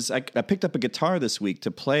discordant thing is, I picked up a guitar this week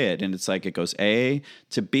to play it, and it's like it goes A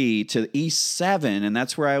to B to E7, and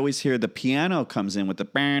that's where I always hear the piano comes in with the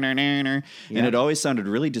and it always sounded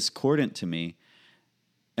really discordant to me.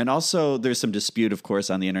 And also, there's some dispute, of course,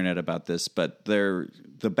 on the internet about this, but the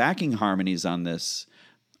backing harmonies on this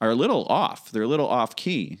are a little off. They're a little off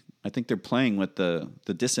key. I think they're playing with the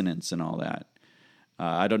dissonance and all that.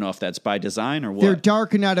 I don't know if that's by design or what. They're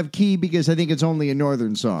dark and out of key because I think it's only a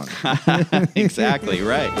northern song. Exactly,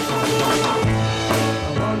 right.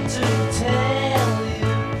 I want to tell you,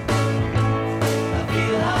 I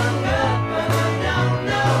feel hung up and I don't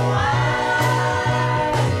know why.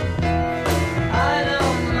 I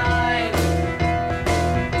don't mind.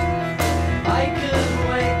 I could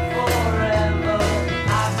wait forever.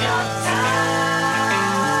 I've got time.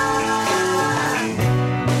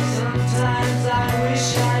 Sometimes I wish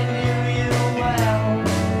I knew you well.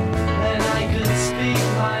 Then I could speak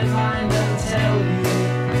my mind and tell you.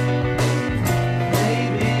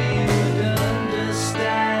 Maybe you'd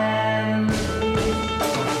understand.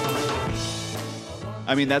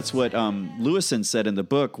 I mean, that's what Lewison said in the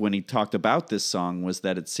book when he talked about this song, was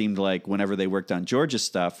that it seemed like whenever they worked on George's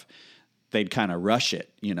stuff, they'd kind of rush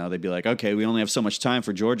it. You know, they'd be like, okay, we only have so much time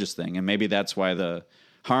for George's thing. And maybe that's why the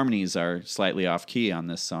harmonies are slightly off key on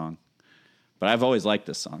this song. But I've always liked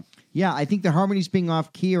this song. Yeah, I think the harmonies being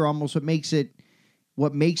off key are almost what makes it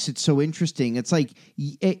so interesting. It's like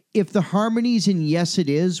if the harmonies in Yes It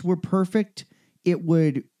Is were perfect, it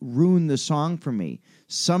would ruin the song for me.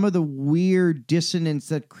 Some of the weird dissonance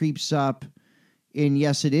that creeps up in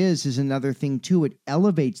Yes It Is another thing too. It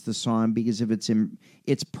elevates the song because of its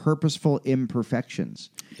purposeful imperfections.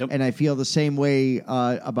 Yep. And I feel the same way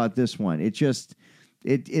about this one. It's just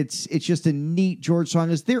a neat George song.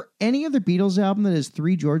 Is there any other Beatles album that has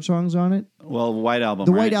 3 George songs on it? Well, White Album,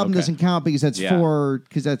 The right? White Album Okay. doesn't count because that's Yeah.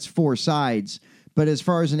 four sides. But as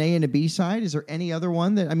far as an A and a B side, is there any other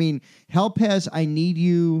one that, I mean, Help has I Need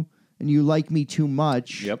You and You Like Me Too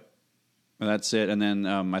Much. Yep. And that's it. And then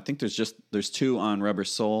I think there's 2 on Rubber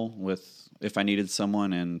Soul with If I Needed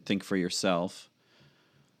Someone and Think for Yourself.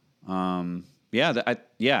 And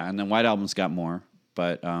then White Album's got more.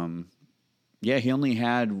 But he only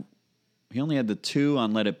had the 2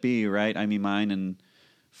 on Let It Be, right? I Mean Mine and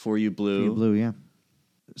For You Blue. For You Blue, yeah.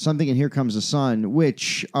 Something and Here Comes the Sun,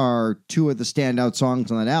 which are 2 of the standout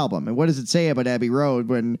songs on that album. And what does it say about Abbey Road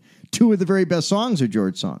when 2 of the very best songs are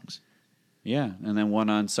George songs? Yeah, and then 1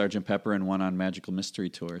 on Sgt. Pepper and 1 on Magical Mystery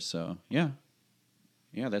Tour. So yeah,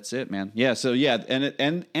 that's it, man. Yeah, so yeah,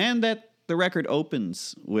 and that the record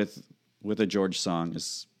opens with a George song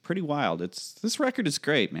is pretty wild. This record is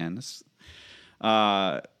great, man.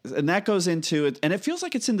 And that goes into it, and it feels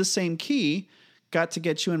like it's in the same key. Got to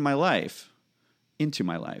Get You in My Life. Into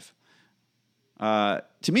my life. To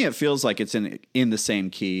me, it feels like it's in the same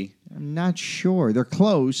key. I'm not sure. They're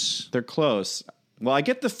close. They're close. Well, I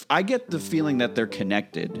get the feeling that they're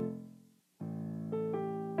connected.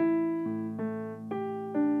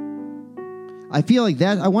 I feel like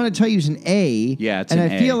that. I want to tell you it's an A. Yeah, it's and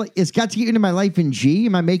an I A. feel like it's Got to Get You into My Life in G.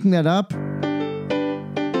 Am I making that up?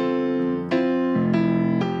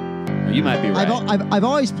 You might be right. I've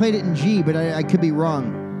always played it in G, but I could be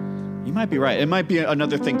wrong. You might be right. It might be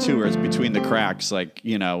another thing too, where it's between the cracks, like,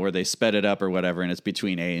 you know, where they sped it up or whatever, and it's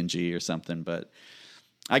between A and G or something. But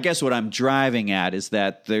I guess what I'm driving at is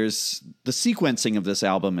that there's the sequencing of this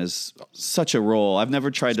album is such a roll. I've never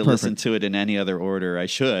tried to listen to it in any other order. I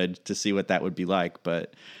should, to see what that would be like,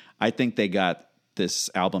 but I think they got this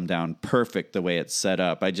album down perfect the way it's set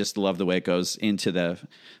up. I just love the way it goes into the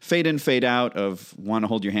fade in, fade out of Want to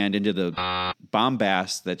Hold Your Hand, into the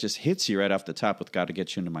bombast that just hits you right off the top with Got to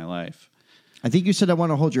Get You into My Life. I think you said I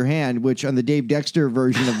Want to Hold Your Hand, which on the Dave Dexter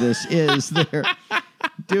version of this is there.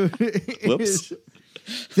 Dude, Whoops.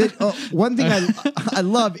 One thing I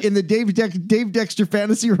love in the Dave Dexter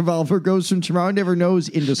Fantasy Revolver goes from Tomorrow Never Knows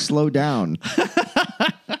into Slow Down.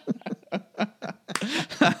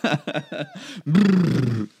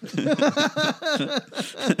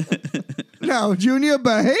 Now, Junior,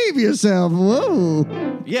 behave yourself.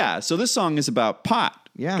 Whoa. Yeah, so this song is about pot.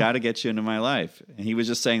 Yeah. Gotta Get You into My Life. And he was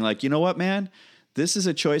just saying, like, you know what, man? this is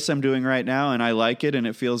a choice I'm doing right now, and I like it, and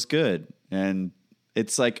it feels good. And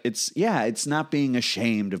it's like, it's not being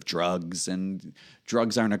ashamed of drugs, and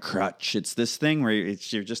drugs aren't a crutch. It's this thing where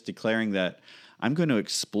you're just declaring that I'm going to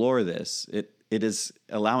explore this. It is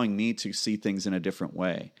allowing me to see things in a different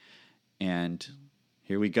way. And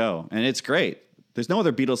here we go. And it's great. There's no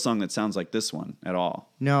other Beatles song that sounds like this one at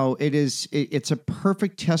all. No, it's a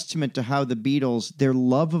perfect testament to how the Beatles, their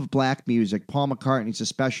love of black music, Paul McCartney's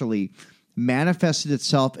especially, manifested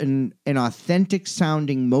itself in an authentic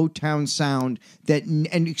sounding Motown sound that,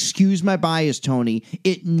 and excuse my bias, Tony,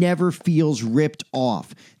 it never feels ripped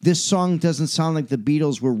off. This song doesn't sound like the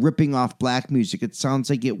Beatles were ripping off black music. It sounds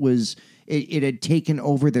like it had taken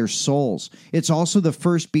over their souls. It's also the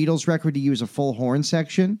first Beatles record to use a full horn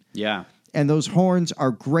section. Yeah. And those horns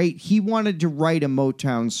are great. He wanted to write a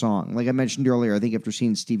Motown song, like I mentioned earlier, I think after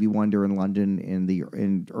seeing Stevie Wonder in London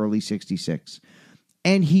in early 66.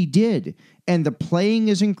 And he did. And the playing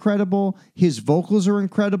is incredible. His vocals are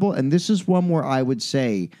incredible. And this is one where I would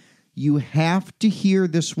say you have to hear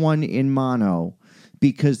this one in mono,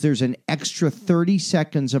 because there's an extra 30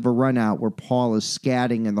 seconds of a run out where Paul is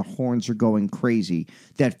scatting and the horns are going crazy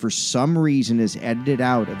that for some reason is edited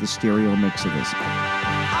out of the stereo mix of this.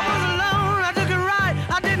 I took a ride,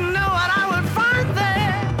 I didn't know what I would find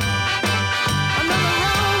there. Another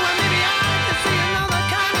road where maybe I could see another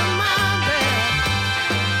kind of mind there.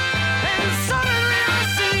 And suddenly I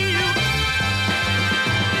see you.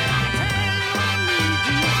 I tell you I need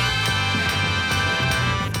you.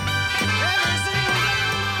 Every single day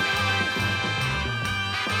of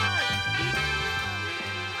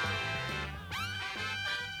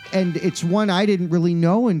And it's one I didn't really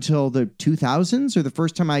know until the 2000s, or the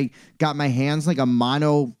first time I got my hands like a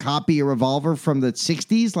mono copy of Revolver from the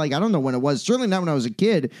 60s. Like, I don't know when it was. Certainly not when I was a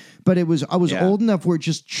kid, but I was old enough where it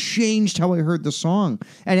just changed how I heard the song.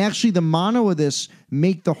 And actually the mono of this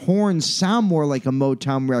make the horns sound more like a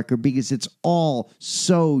Motown record because it's all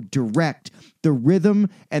so direct. The rhythm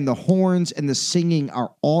and the horns and the singing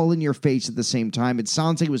are all in your face at the same time. It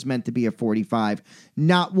sounds like it was meant to be a 45,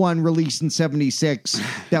 not one released in 76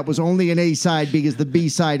 that was only an A-side because the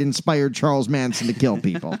B-side inspired Charles Manson to kill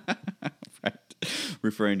people. Right.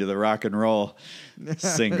 Referring to the rock and roll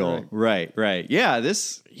single. Right. Yeah,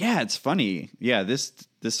 it's funny. Yeah,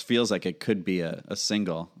 this feels like it could be a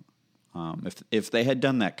single. If they had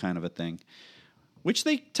done that kind of a thing, which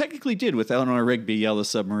they technically did with Eleanor Rigby, Yellow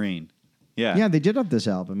Submarine. Yeah, they did have this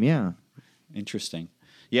album, yeah. Interesting.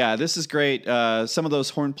 Yeah, this is great. Some of those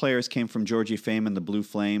horn players came from Georgie Fame and the Blue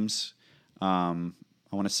Flames. I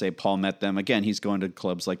want to say Paul met them. Again, he's going to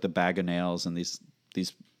clubs like the Bag of Nails, and these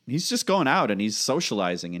he's just going out and he's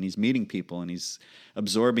socializing and he's meeting people and he's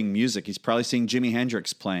absorbing music. He's probably seeing Jimi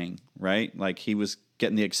Hendrix playing, right? Like he was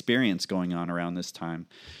getting the experience going on around this time.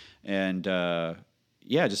 And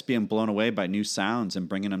just being blown away by new sounds and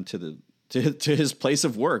bringing them to his place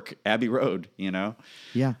of work, Abbey Road, you know?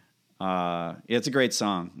 Yeah. It's a great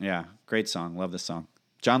song. Yeah, great song. Love this song.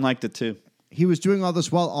 John liked it too. He was doing all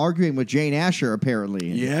this while arguing with Jane Asher,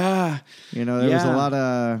 apparently. Yeah. You know, there was a lot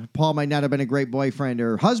of, Paul might not have been a great boyfriend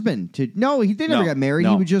or husband. They never got married.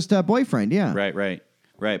 No. He was just a boyfriend, yeah. Right.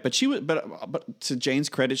 But she was, but to Jane's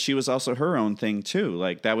credit, she was also her own thing too.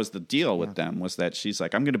 Like that was the deal with them, was that she's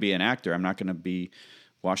like, I'm going to be an actor. I'm not going to be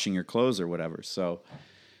washing your clothes or whatever. So,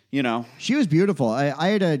 you know, she was beautiful.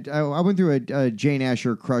 I went through a Jane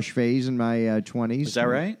Asher crush phase in my 20s. Is that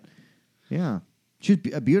right? Yeah, she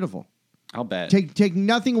was beautiful. I'll bet. Take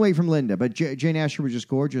nothing away from Linda, but Jane Asher was just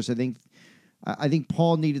gorgeous. I think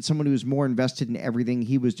Paul needed someone who was more invested in everything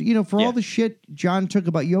he was. You know, for all the shit John took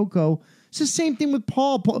about Yoko, it's the same thing with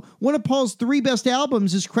Paul. One of Paul's 3 best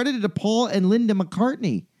albums is credited to Paul and Linda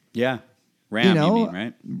McCartney. Yeah, Ram. You mean,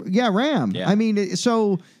 right? Yeah, Ram. Yeah. I mean,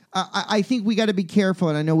 so. I think we got to be careful,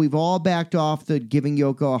 and I know we've all backed off the giving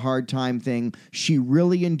Yoko a hard time thing. She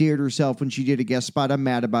really endeared herself when she did a guest spot on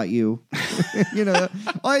Mad About You. You know,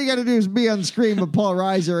 all you got to do is be on screen with Paul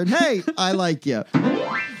Reiser, and hey, I like you.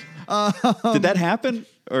 Did that happen?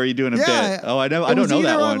 Or are you doing a bit? Oh, I know. I don't know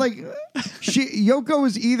that one. Yoko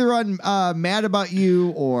was either on Mad About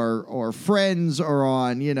You or Friends or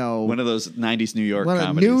on, you know, one of those 90s New York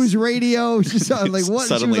comedies. News radio. She's on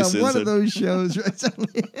one of those shows.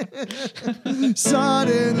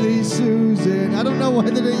 Suddenly Susan. I don't know why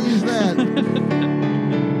they didn't use that.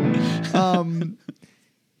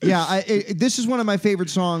 Yeah, this is one of my favorite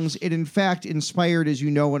songs. It, in fact, inspired, as you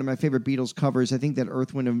know, one of my favorite Beatles covers. I think that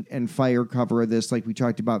Earth, Wind, and Fire cover of this, like we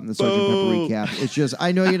talked about in the Sgt. Pepper recap. It's just,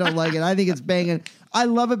 I know you don't like it. I think it's banging. I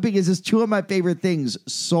love it because it's two of my favorite things,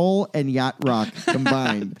 soul and yacht rock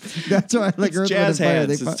combined. That's why I like Earth, jazz Wind, and Fire.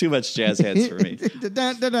 hands. It's too much jazz hands for me.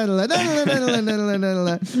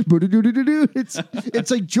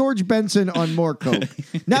 It's like George Benson on more coke.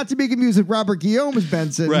 Not to be confused with Robert Guillaume's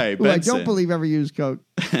Benson, Right, who Benson. I don't believe ever used coke.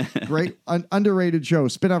 Great, underrated show,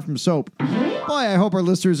 spin-off from Soap. Boy, I hope our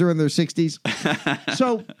listeners are in their 60s.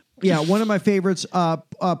 So, yeah, one of my favorites,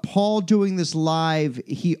 Paul doing this live,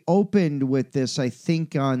 he opened with this, I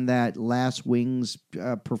think, on that last Wings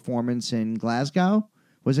performance in Glasgow.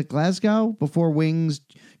 Was it Glasgow? Before Wings,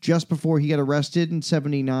 just before he got arrested in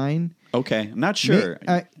 79? Okay, I'm not sure.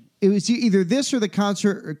 It was either this or the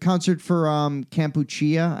concert for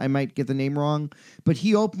Kampuchea. I might get the name wrong. But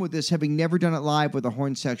he opened with this, having never done it live with a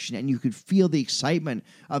horn section, and you could feel the excitement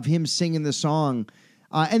of him singing the song.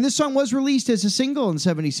 And this song was released as a single in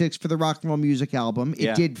 76 for the Rock and Roll Music album.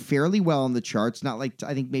 It did fairly well on the charts, not like,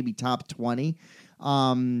 I think, maybe top 20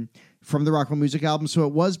 from the Rock and Roll Music album. So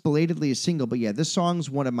it was belatedly a single. But yeah, this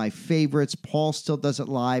song's one of my favorites. Paul still does it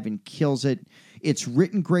live and kills it. It's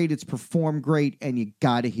written great, it's performed great, and you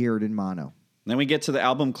got to hear it in mono. Then we get to the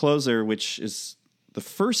album closer, which is the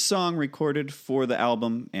first song recorded for the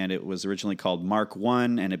album, and it was originally called Mark I,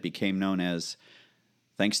 and it became known as,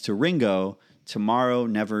 thanks to Ringo, Tomorrow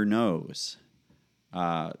Never Knows.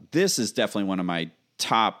 This is definitely one of my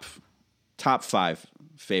top 5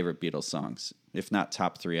 favorite Beatles songs. If not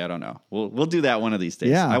top 3, I don't know. We'll do that one of these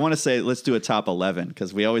days. Yeah. I want to say let's do a top 11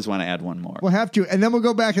 because we always want to add one more. We'll have to. And then we'll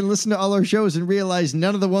go back and listen to all our shows and realize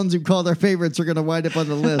none of the ones we've called our favorites are going to wind up on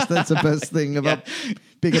the list. That's the best thing about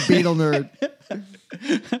being a Beatle nerd.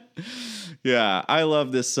 Yeah, I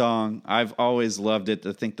love this song. I've always loved it.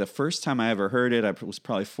 I think the first time I ever heard it, I was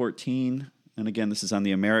probably 14. And again, this is on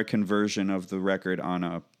the American version of the record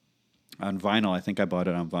on vinyl. I think I bought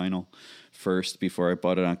it on vinyl first before I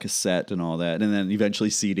bought it on cassette and all that, and then eventually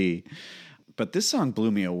CD. But this song blew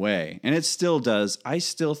me away, and it still does. I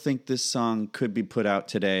still think this song could be put out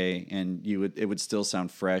today, and it would still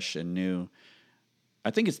sound fresh and new.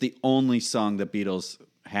 I think it's the only song the Beatles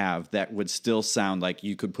have that would still sound like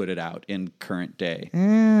you could put it out in current day.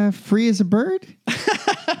 Free as a bird?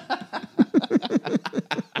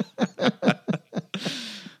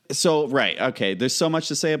 So, right, okay, there's so much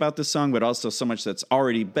to say about this song, but also so much that's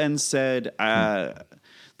already been said.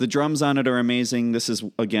 The drums on it are amazing. This is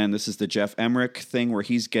the Jeff Emmerich thing where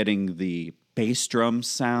he's getting the bass drum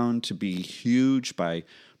sound to be huge by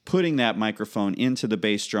putting that microphone into the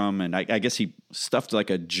bass drum, and I guess he stuffed like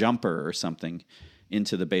a jumper or something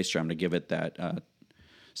into the bass drum to give it that,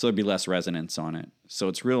 so there'd be less resonance on it. So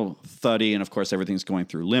it's real thuddy, and of course everything's going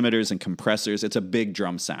through limiters and compressors. It's a big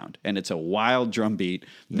drum sound, and it's a wild drum beat.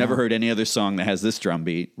 Never heard any other song that has this drum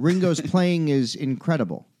beat. Ringo's playing is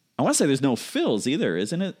incredible. I want to say there's no fills either,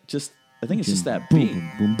 isn't it? I think it's just that beat.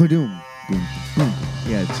 Boom, boom, ba-doom, boom, boom.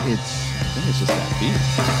 Yeah, I think it's just that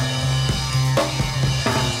beat.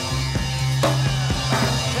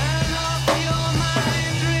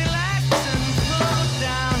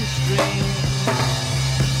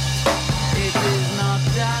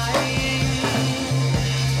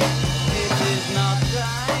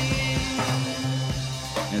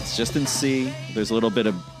 It's just in C. There's a little bit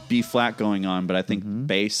of B flat going on, but I think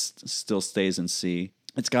bass still stays in C.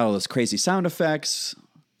 It's got all those crazy sound effects.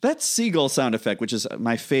 That seagull sound effect, which is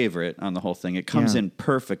my favorite on the whole thing, it comes in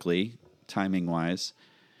perfectly, timing-wise.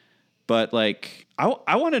 But, like,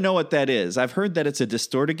 I want to know what that is. I've heard that it's a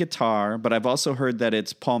distorted guitar, but I've also heard that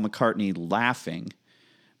it's Paul McCartney laughing.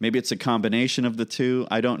 Maybe it's a combination of the two.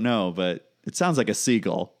 I don't know, but it sounds like a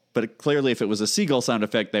seagull. But clearly, if it was a seagull sound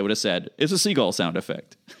effect, they would have said, it's a seagull sound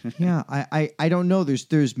effect. Yeah, I don't know.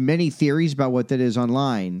 There's many theories about what that is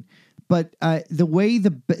online. But the way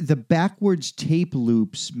the backwards tape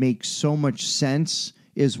loops make so much sense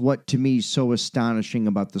is what, to me, is so astonishing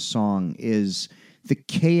about the song is the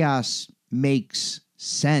chaos makes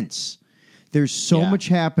sense. There's so much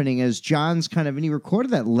happening as John's and he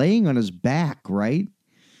recorded that laying on his back, right?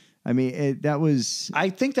 I mean, I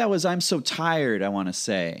think that was I'm So Tired, I want to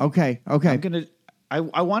say. Okay.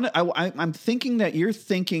 I'm thinking that you're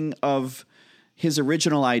thinking of his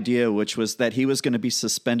original idea, which was that he was going to be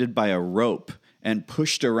suspended by a rope and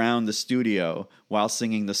pushed around the studio while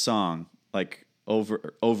singing the song, like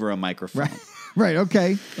over a microphone. Right.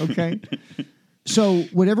 Okay. So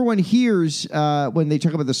what everyone hears when they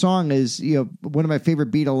talk about the song is, one of my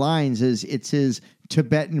favorite Beatle lines is it's his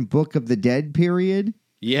Tibetan Book of the Dead period.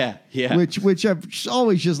 Yeah, yeah. Which I've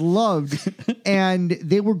always just loved. And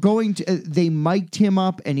they were going to, they mic'd him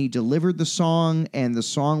up and he delivered the song, and the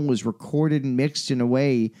song was recorded and mixed in a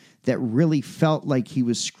way that really felt like he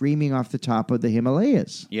was screaming off the top of the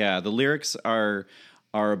Himalayas. Yeah, the lyrics are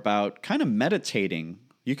about kind of meditating.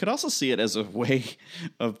 You could also see it as a way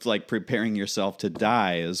of like preparing yourself to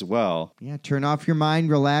die as well. Yeah, turn off your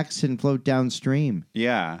mind, relax, and float downstream.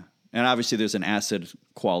 Yeah. And obviously there's an acid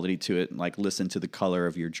quality to it, like listen to the color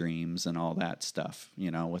of your dreams and all that stuff,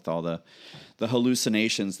 with all the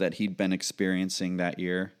hallucinations that he'd been experiencing that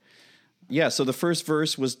year. Yeah, so the first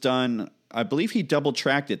verse was done, I believe he double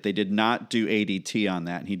tracked it. They did not do ADT on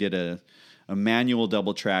that. He did a manual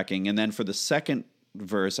double tracking. And then for the second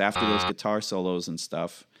verse, after those guitar solos and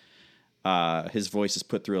stuff, his voice is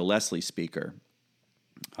put through a Leslie speaker,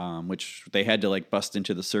 which they had to like bust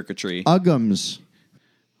into the circuitry. Uggums.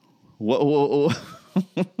 Whoa.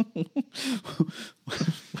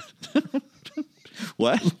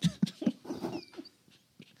 What?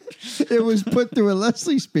 It was put through a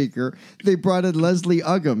Leslie speaker. They brought in Leslie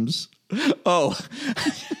Uggums. Oh.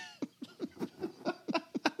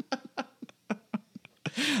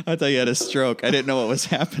 I thought you had a stroke. I didn't know what was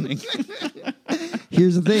happening.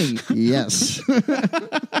 Here's the thing. Yes.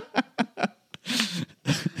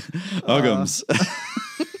 Uggums.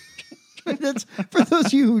 That's, for those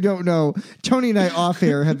of you who don't know, Tony and I off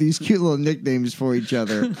air have these cute little nicknames for each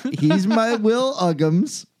other. He's my Will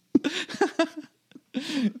Uggums.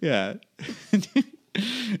 Yeah.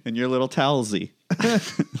 And your little Towelsy.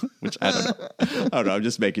 Which I don't know. I'm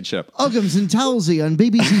just making shit up. Uggums and Towelsy on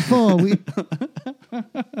BBC4.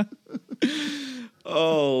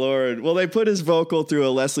 Oh, Lord. Well, they put his vocal through a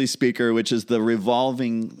Leslie speaker, which is the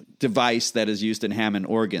revolving device that is used in Hammond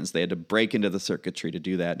organs. They had to break into the circuitry to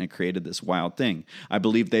do that, and it created this wild thing. I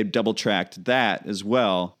believe they double-tracked that as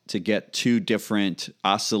well to get two different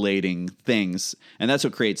oscillating things, and that's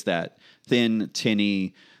what creates that thin,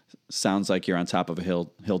 tinny, sounds like you're on top of a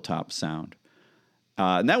hilltop sound.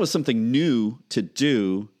 And that was something new to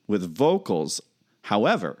do with vocals.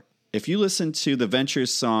 However, if you listen to the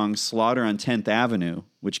Ventures song Slaughter on 10th Avenue,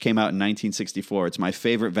 which came out in 1964, it's my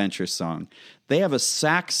favorite Ventures song, they have a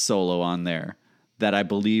sax solo on there that I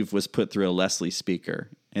believe was put through a Leslie speaker.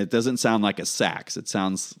 And it doesn't sound like a sax. It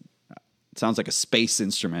sounds like a space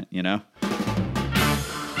instrument,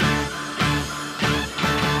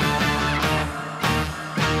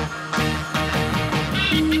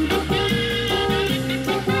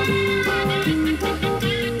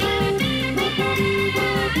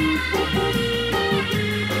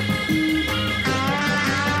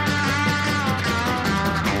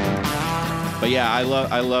 But yeah, I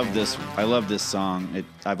love this song.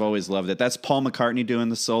 I've always loved it. That's Paul McCartney doing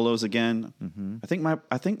the solos again. Mm-hmm.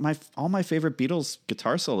 I think all my favorite Beatles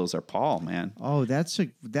guitar solos are Paul, man. Oh, let's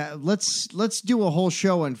do a whole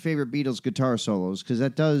show on favorite Beatles guitar solos, because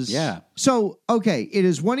that does. Yeah. So, okay, it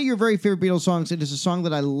is one of your very favorite Beatles songs. It is a song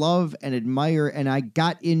that I love and admire, and I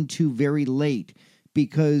got into very late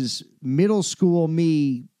because middle school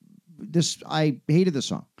me, I hated the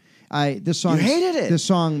song. You hated it? This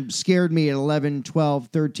song scared me at 11, 12,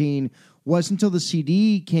 13. Wasn't until the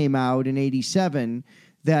CD came out in 87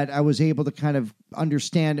 that I was able to kind of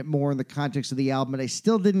understand it more in the context of the album, and I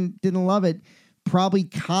still didn't love it. Probably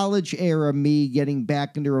college era me getting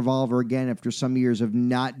back into Revolver again after some years of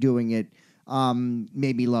not doing it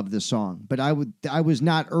made me love this song. But I was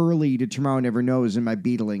not early to Tomorrow Never Knows in my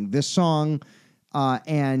Beatling. This song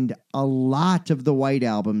and a lot of the White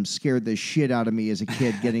Album scared the shit out of me as a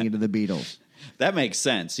kid getting into the Beatles. That makes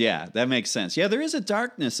sense. Yeah, that makes sense. Yeah, there is a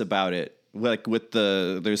darkness about it. Like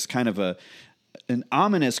there's kind of an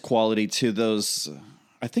ominous quality to those.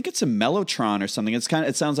 I think it's a mellotron or something.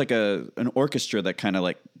 It sounds like an orchestra that kind of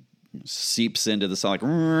like seeps into the song,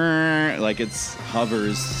 like it's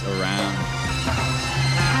hovers around.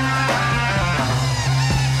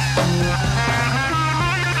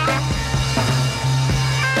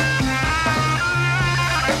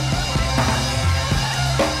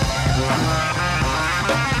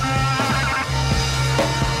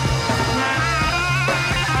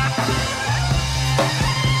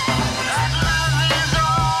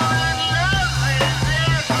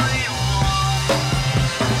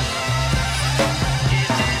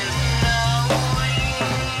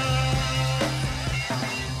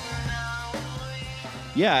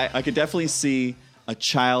 Yeah, I could definitely see a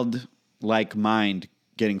childlike mind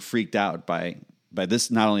getting freaked out by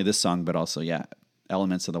this, not only this song, but also,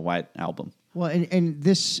 elements of the White Album. Well, and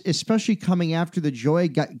this, especially coming after The Joy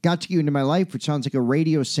got to you into my life, which sounds like a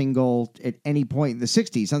radio single at any point in the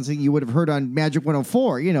 60s. Sounds like you would have heard on Magic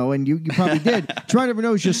 104, and you probably did. Try Never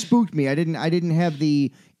Knows just spooked me. I didn't have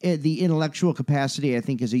the intellectual capacity, I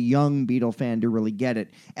think, as a young Beatle fan to really get it.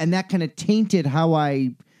 And that kind of tainted how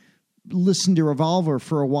I listened to Revolver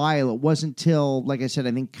for a while. It wasn't till, like I said,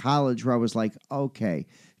 I think college where I was like, okay,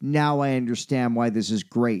 now I understand why this is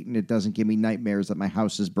great, and it doesn't give me nightmares that my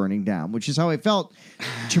house is burning down, which is how I felt.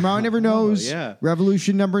 Tomorrow Never Knows, yeah.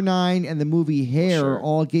 Revolution Number 9, and the movie Hair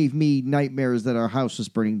all gave me nightmares that our house was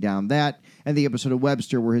burning down. That and the episode of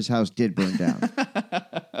Webster where his house did burn down.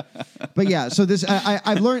 But yeah, so this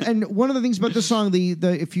I've learned, and one of the things about this song,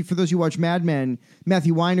 for those who watch Mad Men,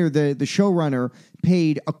 Matthew Weiner, the showrunner,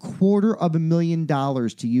 paid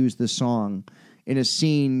 $250,000 to use this song in a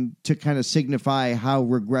scene to kind of signify how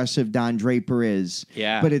regressive Don Draper is.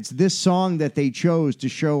 Yeah. But it's this song that they chose to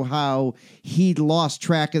show how he'd lost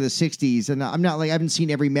track of the 60s. And I'm not like, I haven't seen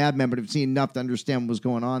every Mad Men, but I've seen enough to understand what was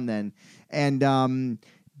going on then. And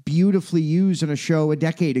beautifully used on a show a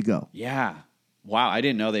decade ago. Yeah. Wow. I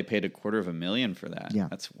didn't know they paid $250,000 for that. Yeah.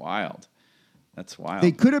 That's wild. That's wild.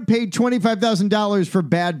 They could have paid $25,000 for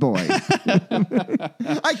Bad Boy.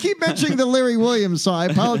 I keep mentioning the Larry Williams song. I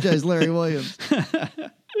apologize, Larry Williams.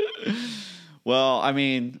 Well, I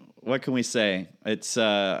mean, what can we say? It's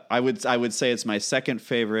I would say it's my second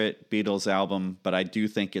favorite Beatles album, but I do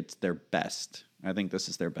think it's their best. I think this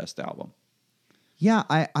is their best album. Yeah,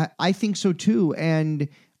 I think so too. And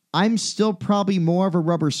I'm still probably more of a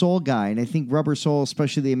Rubber Soul guy. And I think Rubber Soul,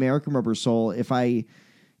 especially the American Rubber Soul,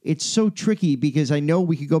 it's so tricky because I know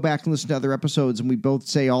we could go back and listen to other episodes and we both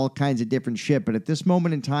say all kinds of different shit. But at this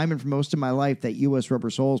moment in time and for most of my life, that U.S. Rubber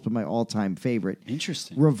Soul has been my all-time favorite.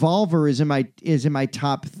 Interesting. Revolver is in my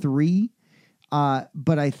top 3.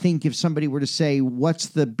 But I think if somebody were to say, what's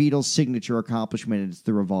the Beatles' signature accomplishment, it's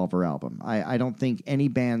the Revolver album. I don't think any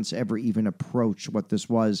band's ever even approached what this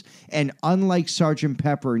was. And unlike Sgt.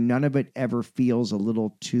 Pepper, none of it ever feels a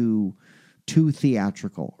little too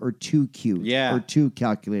theatrical or too cute or too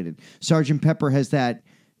calculated. Sgt. Pepper has that.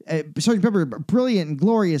 Sgt. Pepper, a brilliant and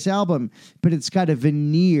glorious album, but it's got a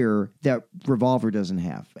veneer that Revolver doesn't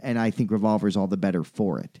have. And I think Revolver is all the better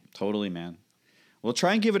for it. Totally, man. Well,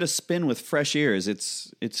 try and give it a spin with fresh ears.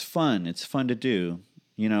 It's fun. It's fun to do.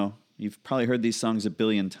 You've probably heard these songs a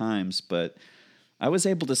billion times, but I was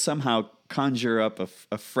able to somehow conjure up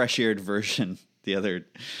a fresh-eared version the other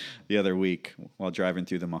week while driving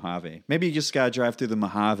through the Mojave. Maybe you just gotta drive through the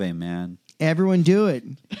Mojave, man. Everyone do it.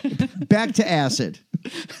 Back to acid.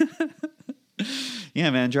 Yeah,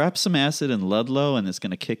 man, drop some acid in Ludlow, and it's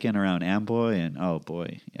going to kick in around Amboy, and oh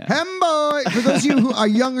boy, yeah. Amboy! For those of you who are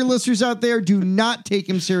younger listeners out there, do not take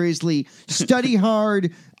him seriously. Study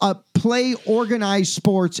hard, play organized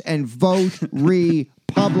sports, and vote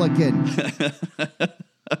Republican.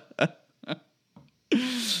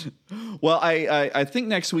 Well, I think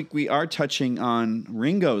next week we are touching on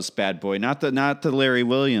Ringo's Bad Boy, not the Larry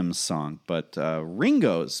Williams song, but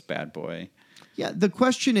Ringo's Bad Boy. Yeah, the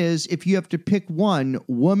question is, if you have to pick one,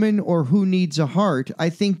 Woman or Who Needs a Heart, I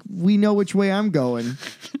think we know which way I'm going.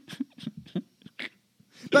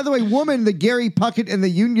 By the way, Woman, the Gary Puckett and the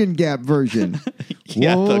Union Gap version.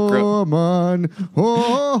 Yeah, woman,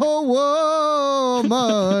 oh,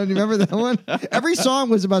 woman. You remember that one? Every song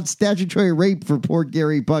was about statutory rape for poor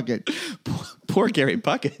Gary Puckett. Poor Gary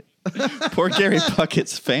Puckett. Poor Gary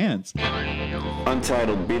Puckett's fans.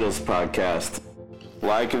 Untitled Beatles Podcast.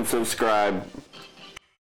 Like and subscribe